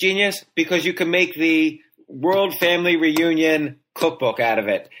why it's genius? Because you can make the World Family Reunion cookbook out of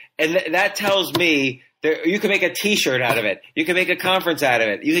it. And that tells me you can make a T-shirt out of it. You can make a conference out of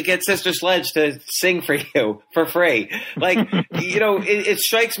it. You can get Sister Sledge to sing for you for free. Like, it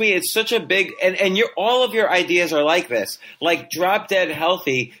strikes me it's such a big – and all of your ideas are like this. Like Drop Dead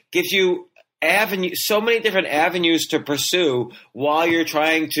Healthy gives you so many different avenues to pursue while you're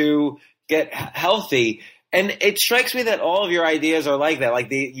trying to get healthy. And it strikes me that all of your ideas are like that, like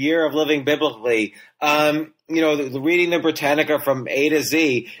the Year of Living Biblically, the reading the Britannica from A to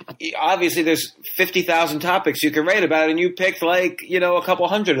Z. Obviously, there's 50,000 topics you can write about, and you picked a couple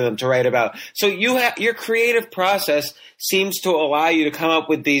hundred of them to write about. So your creative process seems to allow you to come up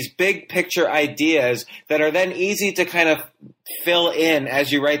with these big picture ideas that are then easy to kind of fill in as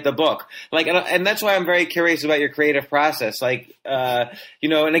you write the book. And that's why I'm very curious about your creative process. And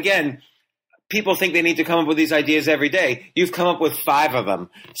again, people think they need to come up with these ideas every day. You've come up with 5 of them.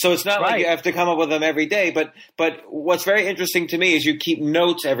 So it's not like you have to come up with them every day. But what's very interesting to me is you keep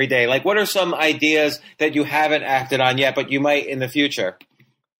notes every day. Like, what are some ideas that you haven't acted on yet, but you might in the future?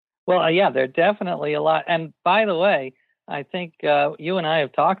 Well, yeah, there are definitely a lot. And by the way, I think you and I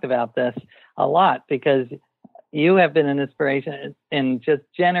have talked about this a lot because you have been an inspiration in just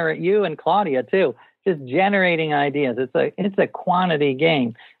you and Claudia too, just generating ideas. It's a quantity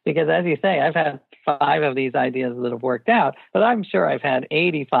game because, as you say, I've had 5 of these ideas that have worked out, but I'm sure I've had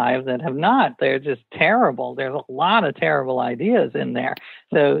 85 that have not. They're just terrible. There's a lot of terrible ideas in there.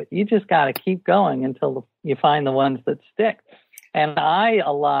 So you just got to keep going until you find the ones that stick. And I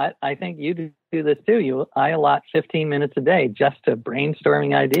think you do this too. I allot 15 minutes a day just to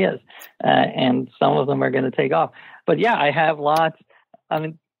brainstorming ideas, and some of them are going to take off. But yeah, I have lots.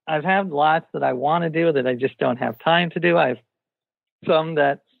 I've had lots that I want to do that I just don't have time to do. I have some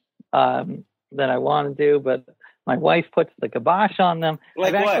that I want to do, but my wife puts the kibosh on them.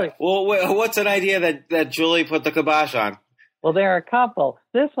 Like what? What's an idea that Julie put the kibosh on? Well, there are a couple.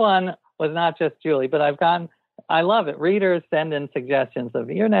 This one was not just Julie, but I love it. Readers send in suggestions of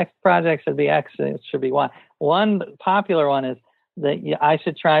your next project should be X, it should be Y. One popular one is that I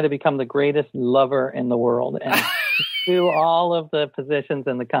should try to become the greatest lover in the world and do all of the positions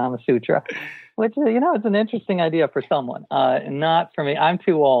in the Kama Sutra, which, it's an interesting idea for someone. Not for me. I'm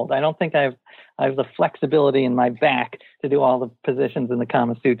too old. I don't think I have the flexibility in my back to do all the positions in the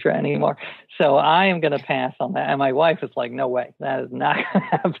Kama Sutra anymore. So I am going to pass on that. And my wife is like, no way, that is not going to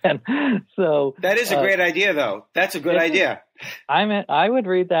happen. So that is a great idea, though. That's a good idea. I would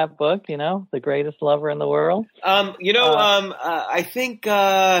read that book, The Greatest Lover in the World. I think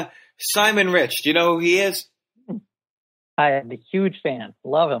Simon Rich, do you know who he is? I am a huge fan.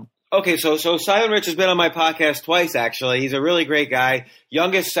 Love him. Okay, so Simon Rich has been on my podcast twice, actually. He's a really great guy.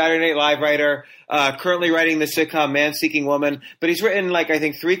 Youngest Saturday Night Live writer, currently writing the sitcom Man Seeking Woman. But he's written, I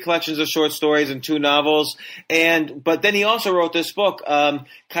think 3 collections of short stories and 2 novels. But then he also wrote this book, kind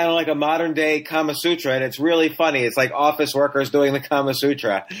of like a modern-day Kama Sutra, and it's really funny. It's like office workers doing the Kama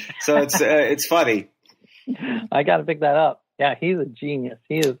Sutra. So it's funny. I got to pick that up. Yeah, he's a genius.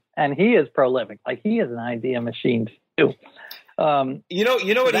 He is prolific. He is an idea machine, too. You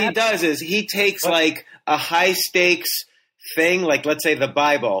know what he does is he takes a high stakes thing, like let's say the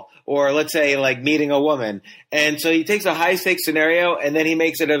Bible, or let's say meeting a woman, and so he takes a high stakes scenario and then he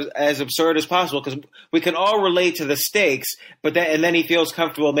makes it as absurd as possible because we can all relate to the stakes, and then he feels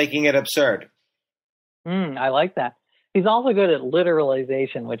comfortable making it absurd. I like that. He's also good at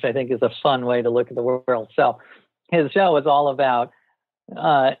literalization, which I think is a fun way to look at the world. So his show is all about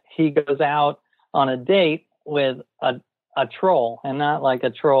he goes out on a date with a troll, and not like a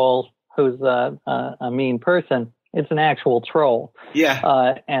troll who's a mean person. It's an actual troll.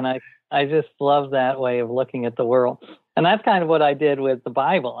 Yeah. And I just love that way of looking at the world. And that's kind of what I did with the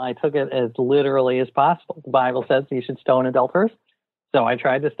Bible. I took it as literally as possible. The Bible says you should stone adulterers. So I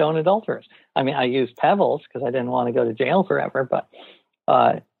tried to stone adulterers. I mean, I used pebbles because I didn't want to go to jail forever, but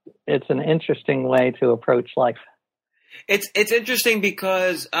it's an interesting way to approach life. It's interesting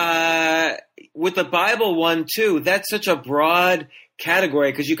because with the Bible one too, that's such a broad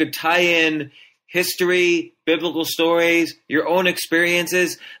category because you could tie in history, biblical stories, your own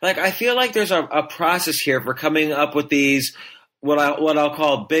experiences. I feel like there's a process here for coming up with these what I'll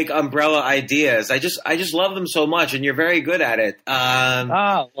call big umbrella ideas. I just love them so much, and you're very good at it.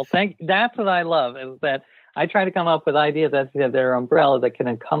 That's what I love is that I try to come up with ideas that are umbrella that can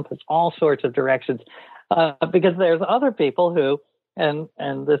encompass all sorts of directions. because there's other people who,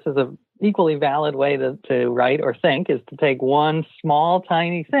 and this is a equally valid way to write or think, is to take one small,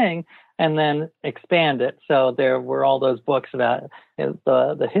 tiny thing and then expand it. So there were all those books about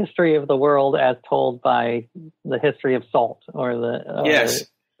the history of the world as told by the history of salt, or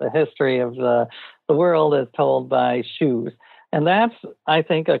the history of the world as told by shoes. And that's, I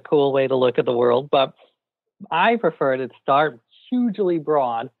think, a cool way to look at the world. But I prefer to start hugely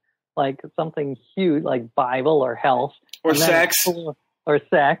broad, like something huge, like Bible or health. Or sex. Or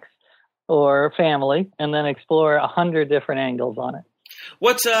sex. Or family, and then explore 100 different angles on it.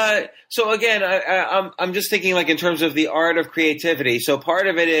 What's so again? I'm just thinking, like, in terms of the art of creativity. So part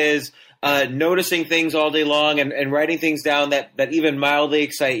of it is noticing things all day long and writing things down that even mildly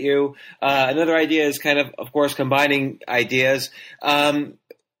excite you. Another idea is kind of course, combining ideas. What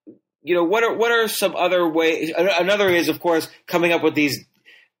are some other ways? Another is, of course, coming up with these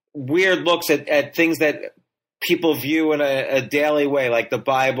weird looks at things that people view in a daily way, like the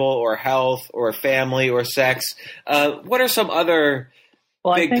Bible or health or family or sex. What are some other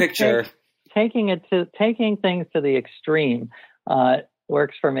big picture? Taking things to the extreme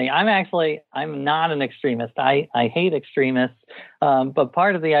works for me. I'm not an extremist. I hate extremists. But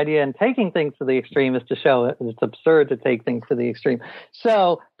part of the idea in taking things to the extreme is to show it's absurd to take things to the extreme.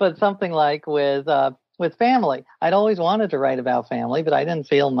 So, but something like with family, I'd always wanted to write about family, but I didn't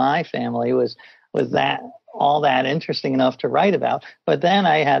feel my family was that all that interesting enough to write about. But then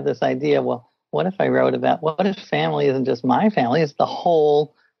I had this idea, well, what if family isn't just my family, it's the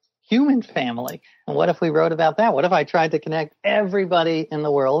whole human family? And what if we wrote about that? What if I tried to connect everybody in the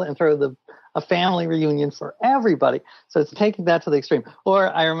world and throw a family reunion for everybody? So it's taking that to the extreme.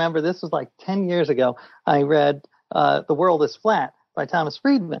 Or I remember, this was like 10 years ago, I read The World is Flat by Thomas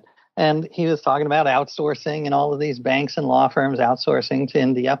Friedman. And he was talking about outsourcing and all of these banks and law firms outsourcing to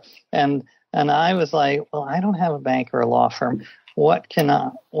India. And I was like, well, I don't have a bank or a law firm. What can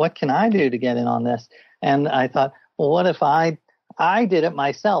I do to get in on this? And I thought, well, what if I did it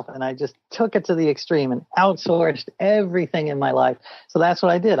myself and I just took it to the extreme and outsourced everything in my life? So that's what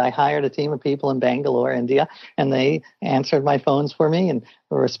I did. I hired a team of people in Bangalore, India, and they answered my phones for me and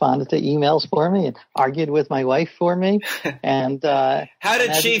responded to emails for me and argued with my wife for me. And how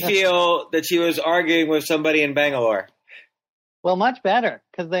did she feel that she was arguing with somebody in Bangalore? Well, much better,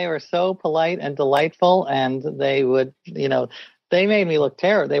 because they were so polite and delightful, and they would, they made me look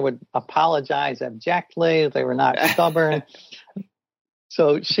terrible. They would apologize abjectly. They were not stubborn.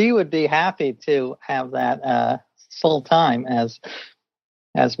 So she would be happy to have that full time as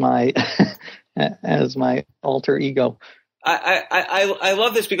my as my alter ego. I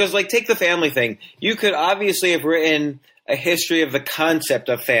love this because, like, take the family thing. You could obviously have written a history of the concept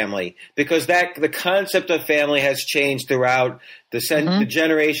of family, because the concept of family has changed throughout the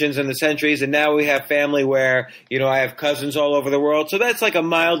generations and the centuries, and now we have family where I have cousins all over the world. So that's like a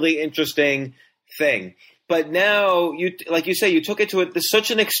mildly interesting thing. But now, like you say, you took it to such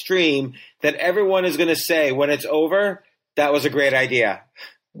an extreme that everyone is going to say when it's over, that was a great idea.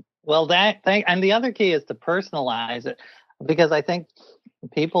 Well, and the other key is to personalize it, because I think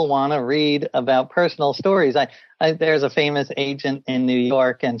people want to read about personal stories. There's a famous agent in New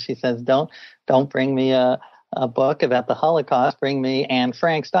York, and she says, don't bring me a book about the Holocaust, bring me Anne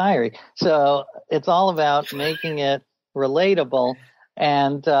Frank's diary. So it's all about making it relatable.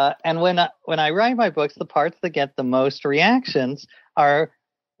 And when I write my books, the parts that get the most reactions are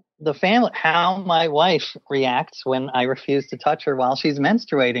the family, how my wife reacts when I refuse to touch her while she's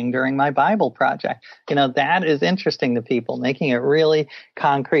menstruating during my Bible project. That is interesting to people, making it really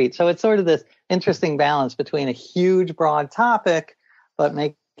concrete. So it's sort of this interesting balance between a huge, broad topic, but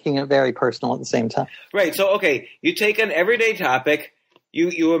making it very personal at the same time. Right. So, okay, you take an everyday topic,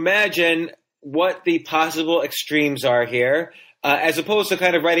 you imagine what the possible extremes are here, as opposed to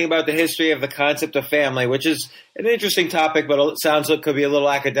kind of writing about the history of the concept of family, which is an interesting topic, but it sounds like it could be a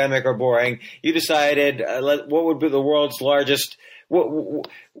little academic or boring. You decided what would be the world's largest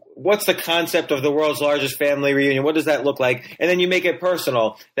what's the concept of the world's largest family reunion? What does that look like? And then you make it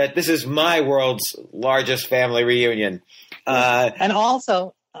personal, that this is my world's largest family reunion. And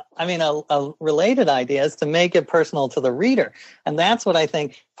also, a related idea is to make it personal to the reader. And that's what I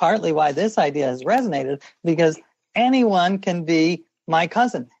think partly why this idea has resonated, because anyone can be my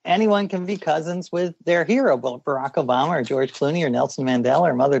cousin. Anyone can be cousins with their hero, Barack Obama or George Clooney or Nelson Mandela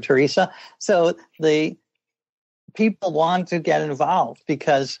or Mother Teresa. So the people want to get involved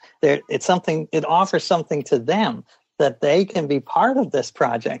because it offers something to them that they can be part of this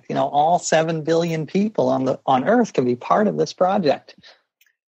project. All 7 billion people on Earth can be part of this project.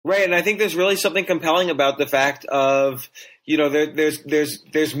 Right, and I think there's really something compelling about the fact of,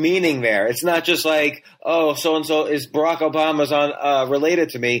 there's meaning there. It's not just like, oh, so and so is Barack Obama's related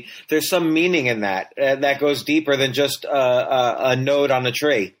to me. There's some meaning in that that goes deeper than just a node on a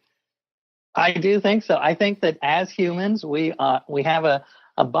tree. I do think so. I think that as humans, we have a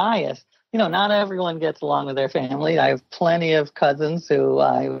bias. Not everyone gets along with their family. I have plenty of cousins who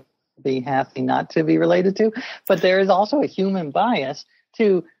I would be happy not to be related to, but there is also a human bias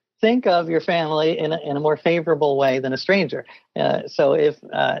to think of your family in a more favorable way than a stranger. So if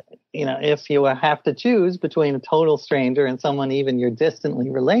you have to choose between a total stranger and someone even you're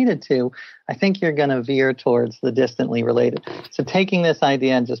distantly related to, I think you're going to veer towards the distantly related. So taking this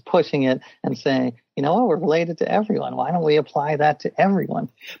idea and just pushing it and saying, we're related to everyone. Why don't we apply that to everyone?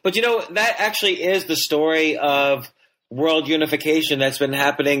 But that actually is the story of world unification that's been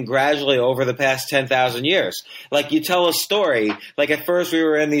happening gradually over the past 10,000 years. Like, you tell a story, like at first we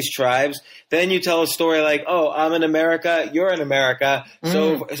were in these tribes, then you tell a story like, oh, I'm in America, you're in America,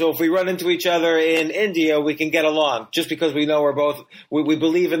 so if we run into each other in India, we can get along, just because we know we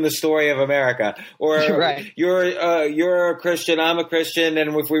believe in the story of America. Or right. You're a Christian, I'm a Christian,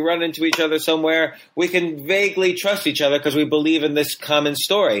 and if we run into each other somewhere, we can vaguely trust each other because we believe in this common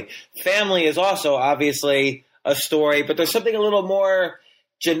story. Family is also obviously a story, but there's something a little more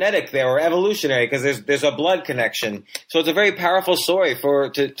genetic there, or evolutionary, because there's a blood connection. So it's a very powerful story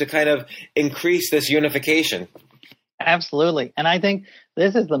to kind of increase this unification. Absolutely. And I think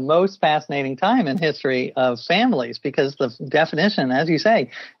this is the most fascinating time in history of families, because the definition, as you say,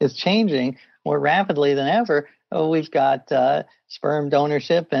 is changing more rapidly than ever. We've got sperm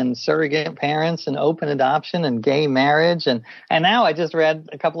donorship and surrogate parents and open adoption and gay marriage. And now I just read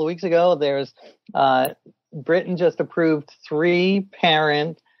a couple of weeks ago, there's Britain just approved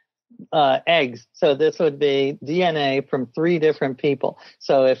 3-parent eggs. So this would be DNA from 3 different people.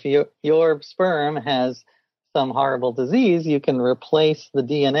 So if your sperm has some horrible disease, you can replace the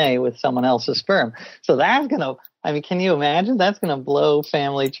DNA with someone else's sperm. So that's can you imagine? That's going to blow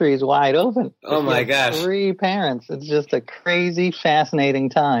family trees wide open. Oh my gosh. 3 parents. It's just a crazy, fascinating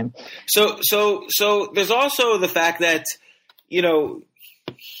time. So there's also the fact that,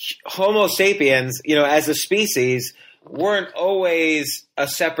 Homo sapiens, as a species, weren't always a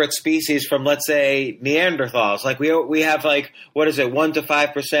separate species from, let's say, Neanderthals. Like we have 1 to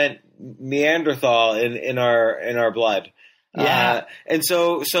 5% Neanderthal in our blood. Yeah. And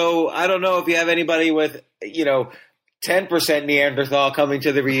so I don't know if you have anybody with 10% Neanderthal coming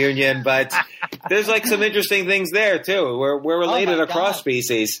to the reunion, but there's some interesting things there too. We're related across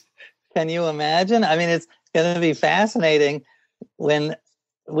species. Can you imagine? I mean, it's going to be fascinating when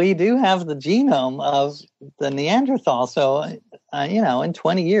we do have the genome of the Neanderthal. So, in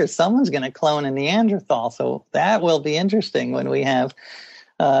 20 years, someone's going to clone a Neanderthal. So that will be interesting when we have,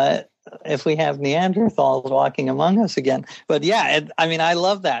 if we have Neanderthals walking among us again. But yeah, I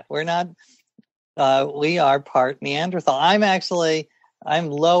love that. We are part Neanderthal. I'm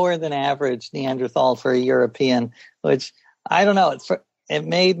lower than average Neanderthal for a European, which I don't know. It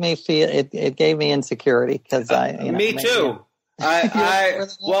made me feel, it gave me insecurity because me too.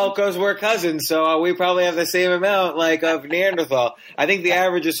 Because we're cousins, so we probably have the same amount of Neanderthal. I think the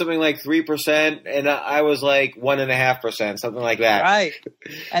average is something like 3%, and I was 1.5%, something like that. Right.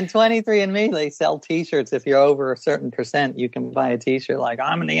 And 23andMe, they sell T-shirts. If you're over a certain percent, you can buy a T-shirt like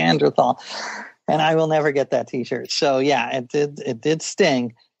I'm a Neanderthal, and I will never get that T-shirt. So yeah, it did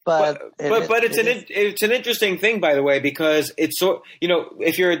sting. But it's an interesting thing, by the way, because it's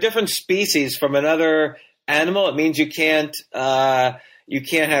if you're a different species from another animal, it means you can't have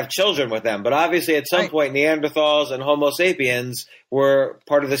children with them. But obviously, at some point, Neanderthals and Homo sapiens were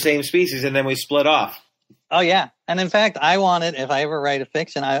part of the same species, and then we split off. Oh yeah, and in fact, I wanted, if I ever write a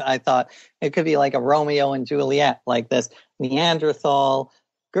fiction, I thought it could be like a Romeo and Juliet, like this Neanderthal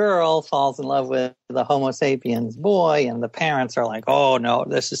girl falls in love with the Homo sapiens boy, and the parents are like, "Oh no,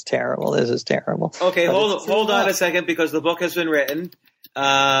 this is terrible. This is terrible." Okay, hold on a second, because the book has been written.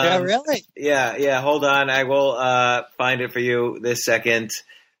 Yeah, really? Yeah. Hold on, I will find it for you this second.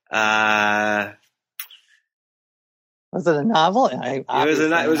 Was it a novel? It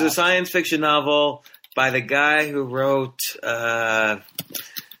was a science fiction novel by the guy who wrote. I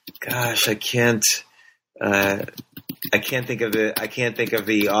can't think of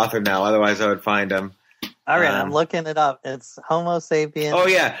the author now. Otherwise, I would find him. All right, I'm looking it up. It's Homo sapiens. Oh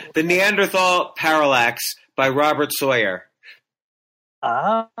yeah, The Neanderthal Parallax by Robert Sawyer.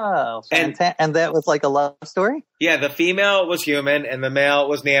 Oh, fantastic. And that was like a love story? Yeah, the female was human and the male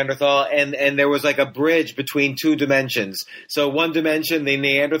was Neanderthal, and there was like a bridge between two dimensions. So one dimension, the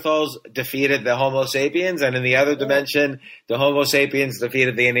Neanderthals defeated the Homo sapiens, and in the other dimension, the Homo sapiens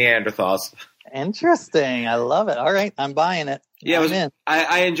defeated the Neanderthals. Interesting. I love it. All right, I'm buying it. Yeah,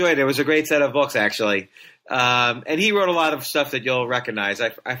 I enjoyed it. It was a great set of books, actually. And he wrote a lot of stuff that you'll recognize.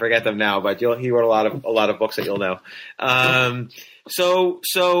 I forget them now, but he wrote a lot of books that you'll know. So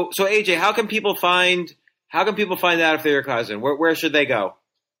AJ, how can people find out if they're your cousin? Where should they go?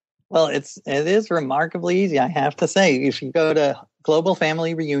 Well, it is remarkably easy, I have to say. If you go to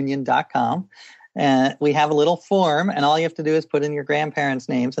globalfamilyreunion.com, we have a little form, and all you have to do is put in your grandparents'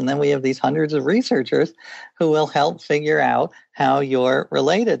 names, and then we have these hundreds of researchers who will help figure out how you're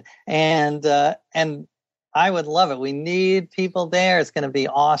related. And I would love it. We need people there. It's going to be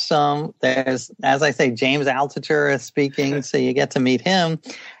awesome. There's, as I say, James Altucher is speaking, so you get to meet him.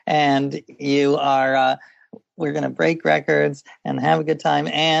 And you are, we're going to break records and have a good time.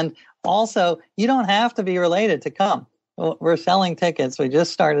 And also, you don't have to be related to come. We're selling tickets. We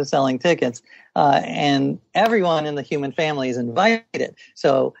just started selling tickets. And everyone in the human family is invited.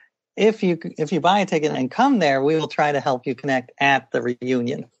 So if you buy a ticket and come there, we will try to help you connect at the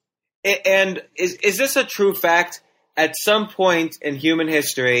reunion. And is this a true fact? At some point in human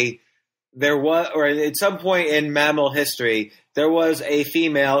history, or at some point in mammal history, there was a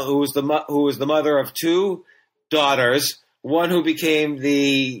female who was the mother of two daughters. One who became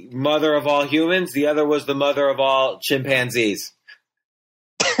the mother of all humans. The other was the mother of all chimpanzees.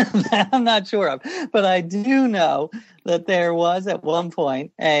 That I'm not sure of, but I do know that there was at one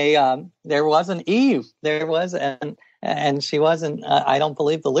point there was an Eve. There was and she wasn't, I don't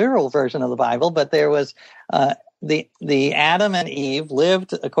believe the literal version of the Bible, but there was the Adam and Eve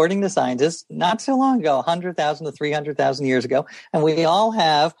lived, according to scientists, not so long ago, 100,000 to 300,000 years ago, and we all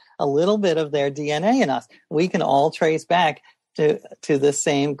have a little bit of their DNA in us. We can all trace back to the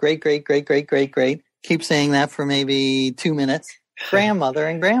same great, keep saying that for maybe 2 minutes, grandmother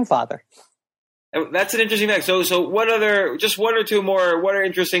and grandfather. That's an interesting fact. So what other, just one or two more, what are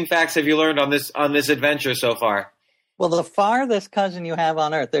interesting facts have you learned on this adventure so far? Well, the farthest cousin you have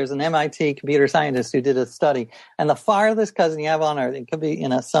on Earth, there's an MIT computer scientist who did a study, and the farthest cousin you have on Earth, it could be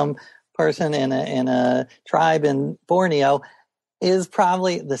some person in a tribe in Borneo, is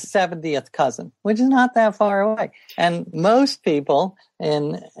probably the 70th cousin, which is not that far away. And most people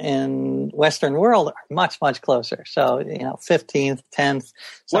in Western world are much, much closer. So 15th, 10th.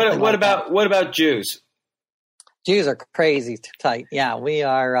 What about Jews? Jews are crazy tight. Yeah, we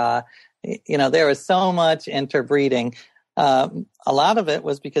are. There was so much interbreeding. A lot of it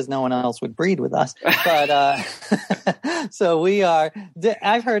was because no one else would breed with us. But so we are.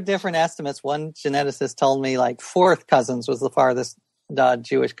 I've heard different estimates. One geneticist told me like fourth cousins was the farthest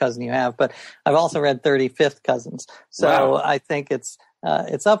Jewish cousin you have. But I've also read 35th cousins. So wow. I think it's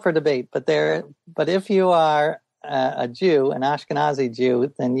up for debate. But if you are a Jew, an Ashkenazi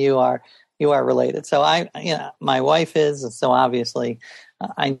Jew, then you are related. So my wife is. So obviously,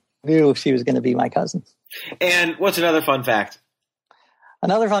 I knew she was going to be my cousin. And what's another fun fact?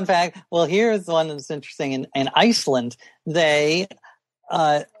 Another fun fact. Well, here's one that's interesting. In Iceland, there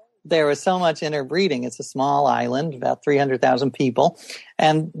was so much interbreeding. It's a small island, about 300,000 people,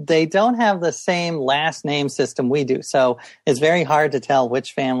 and they don't have the same last name system we do. So it's very hard to tell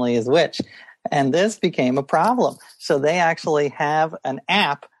which family is which. And this became a problem. So they actually have an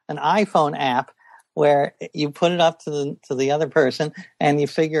app, an iPhone app, where you put it up to the other person and you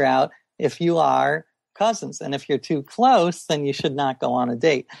figure out if you are cousins. And if you're too close, then you should not go on a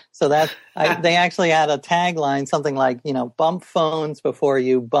date. So they actually had a tagline, something like, bump phones before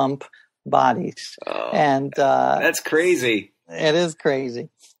you bump bodies. Oh, and that's crazy. It is crazy.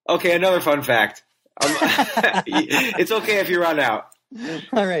 Okay, another fun fact. It's okay if you run out.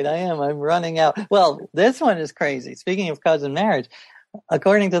 All right, I'm running out. Well, this one is crazy. Speaking of cousin marriage,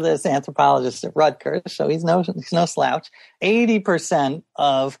 according to this anthropologist at Rutgers, so he's no slouch, 80%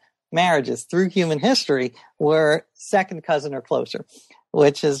 of marriages through human history were second cousin or closer,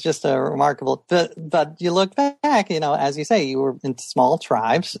 which is just a remarkable. But you look back, as you say, you were in small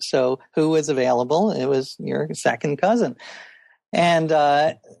tribes, so who was available? It was your second cousin. And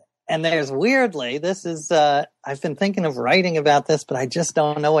there's weirdly, this is, I've been thinking of writing about this, but I just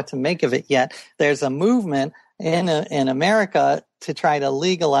don't know what to make of it yet. There's a movement in America to try to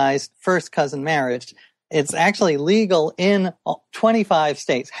legalize first cousin marriage. It's actually legal in 25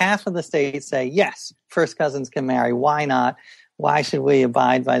 states. Half of the states say, yes, first cousins can marry. Why not? Why should we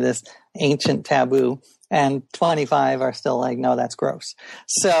abide by this ancient taboo? And 25 are still like, no, that's gross.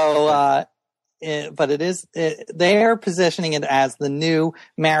 So, they're positioning it as the new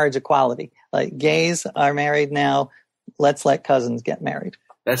marriage equality. Like, gays are married now. Let's let cousins get married.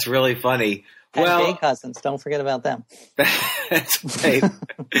 That's really funny. And well, gay cousins, don't forget about them. That's right.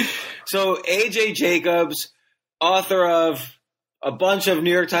 So AJ Jacobs, author of a bunch of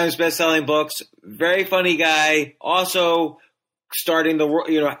New York Times bestselling books, very funny guy. Also starting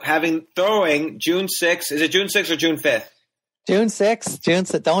throwing June 6th. Is it June 6th or June 5th? June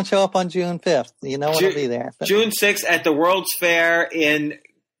 6th. Don't show up on June 5th. You know what will be there. June 6th at the World's Fair in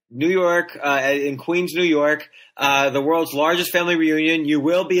New York, in Queens, New York. The world's largest family reunion. You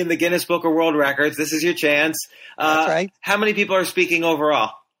will be in the Guinness Book of World Records. This is your chance. That's right. How many people are speaking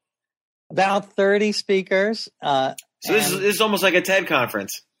overall? About 30 speakers. So this is almost like a TED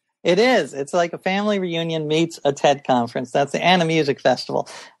conference. It is. It's like a family reunion meets a TED conference. And a music festival.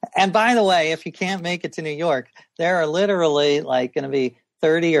 And by the way, if you can't make it to New York, there are literally like going to be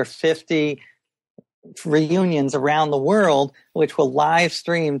 30 or 50 reunions around the world, which will live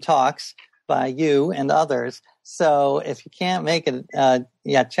stream talks by you and others. So if you can't make it,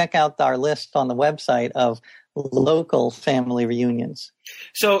 check out our list on the website of local family reunions.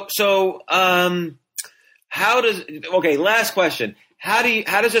 Last question. How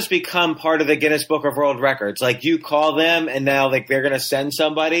does this become part of the Guinness Book of World Records? Like, you call them and now like they're going to send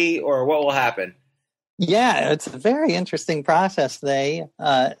somebody, or what will happen? Yeah, it's a very interesting process. I've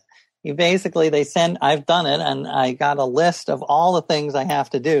done it, and I got a list of all the things I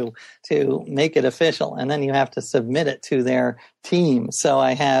have to do to make it official, and then you have to submit it to their team. So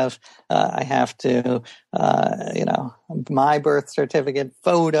I have to, my birth certificate,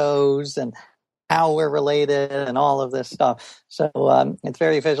 photos, and how we're related, and all of this stuff. So it's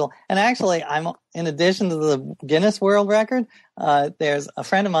very official. And actually, in addition to the Guinness World Record, there's a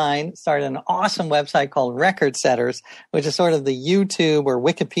friend of mine started an awesome website called Record Setters, which is sort of the YouTube or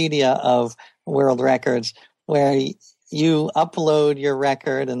Wikipedia of world records, where you upload your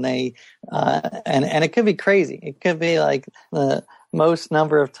record, and they and it could be crazy. It could be like the most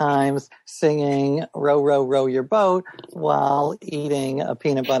number of times singing "Row, row, row your boat" while eating a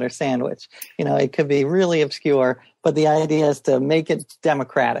peanut butter sandwich. It could be really obscure, but the idea is to make it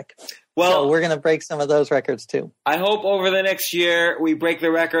democratic. Well, so we're going to break some of those records too. I hope over the next year we break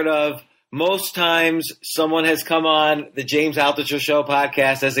the record of most times someone has come on the James Altucher Show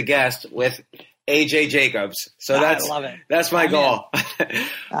podcast as a guest with AJ Jacobs. So I love it. That's my goal. All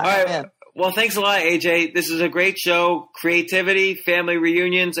right. Well, thanks a lot, AJ. This is a great show. Creativity, family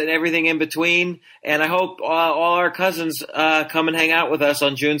reunions, and everything in between. And I hope all our cousins come and hang out with us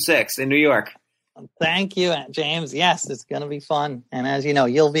on June 6th in New York. Thank you, James. Yes, it's going to be fun. And as you know,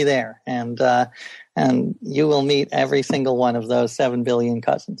 you'll be there. And you will meet every single one of those 7 billion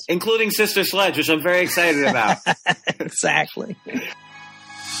cousins. Including Sister Sledge, which I'm very excited about. Exactly.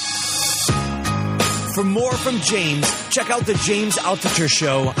 For more from James, check out the James Altucher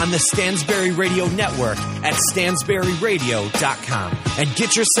Show on the Stansberry Radio Network at stansberryradio.com and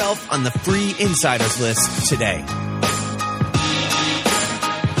get yourself on the free Insiders list today.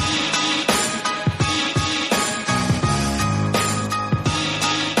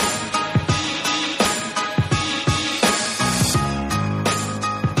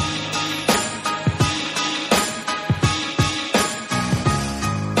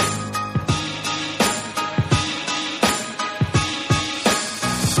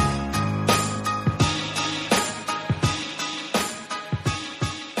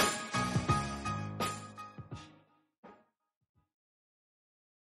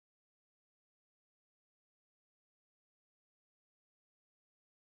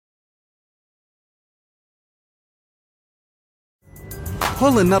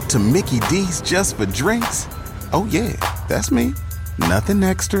 Pulling up to Mickey D's just for drinks? Oh yeah, that's me. Nothing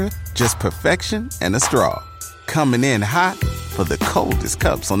extra, just perfection and a straw. Coming in hot for the coldest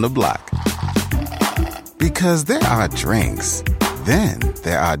cups on the block. Because there are drinks. Then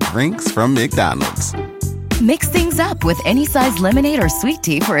there are drinks from McDonald's. Mix things up with any size lemonade or sweet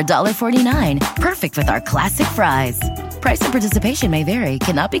tea for $1.49. Perfect with our classic fries. Price and participation may vary.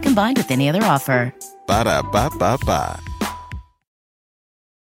 Cannot be combined with any other offer. Ba-da-ba-ba-ba.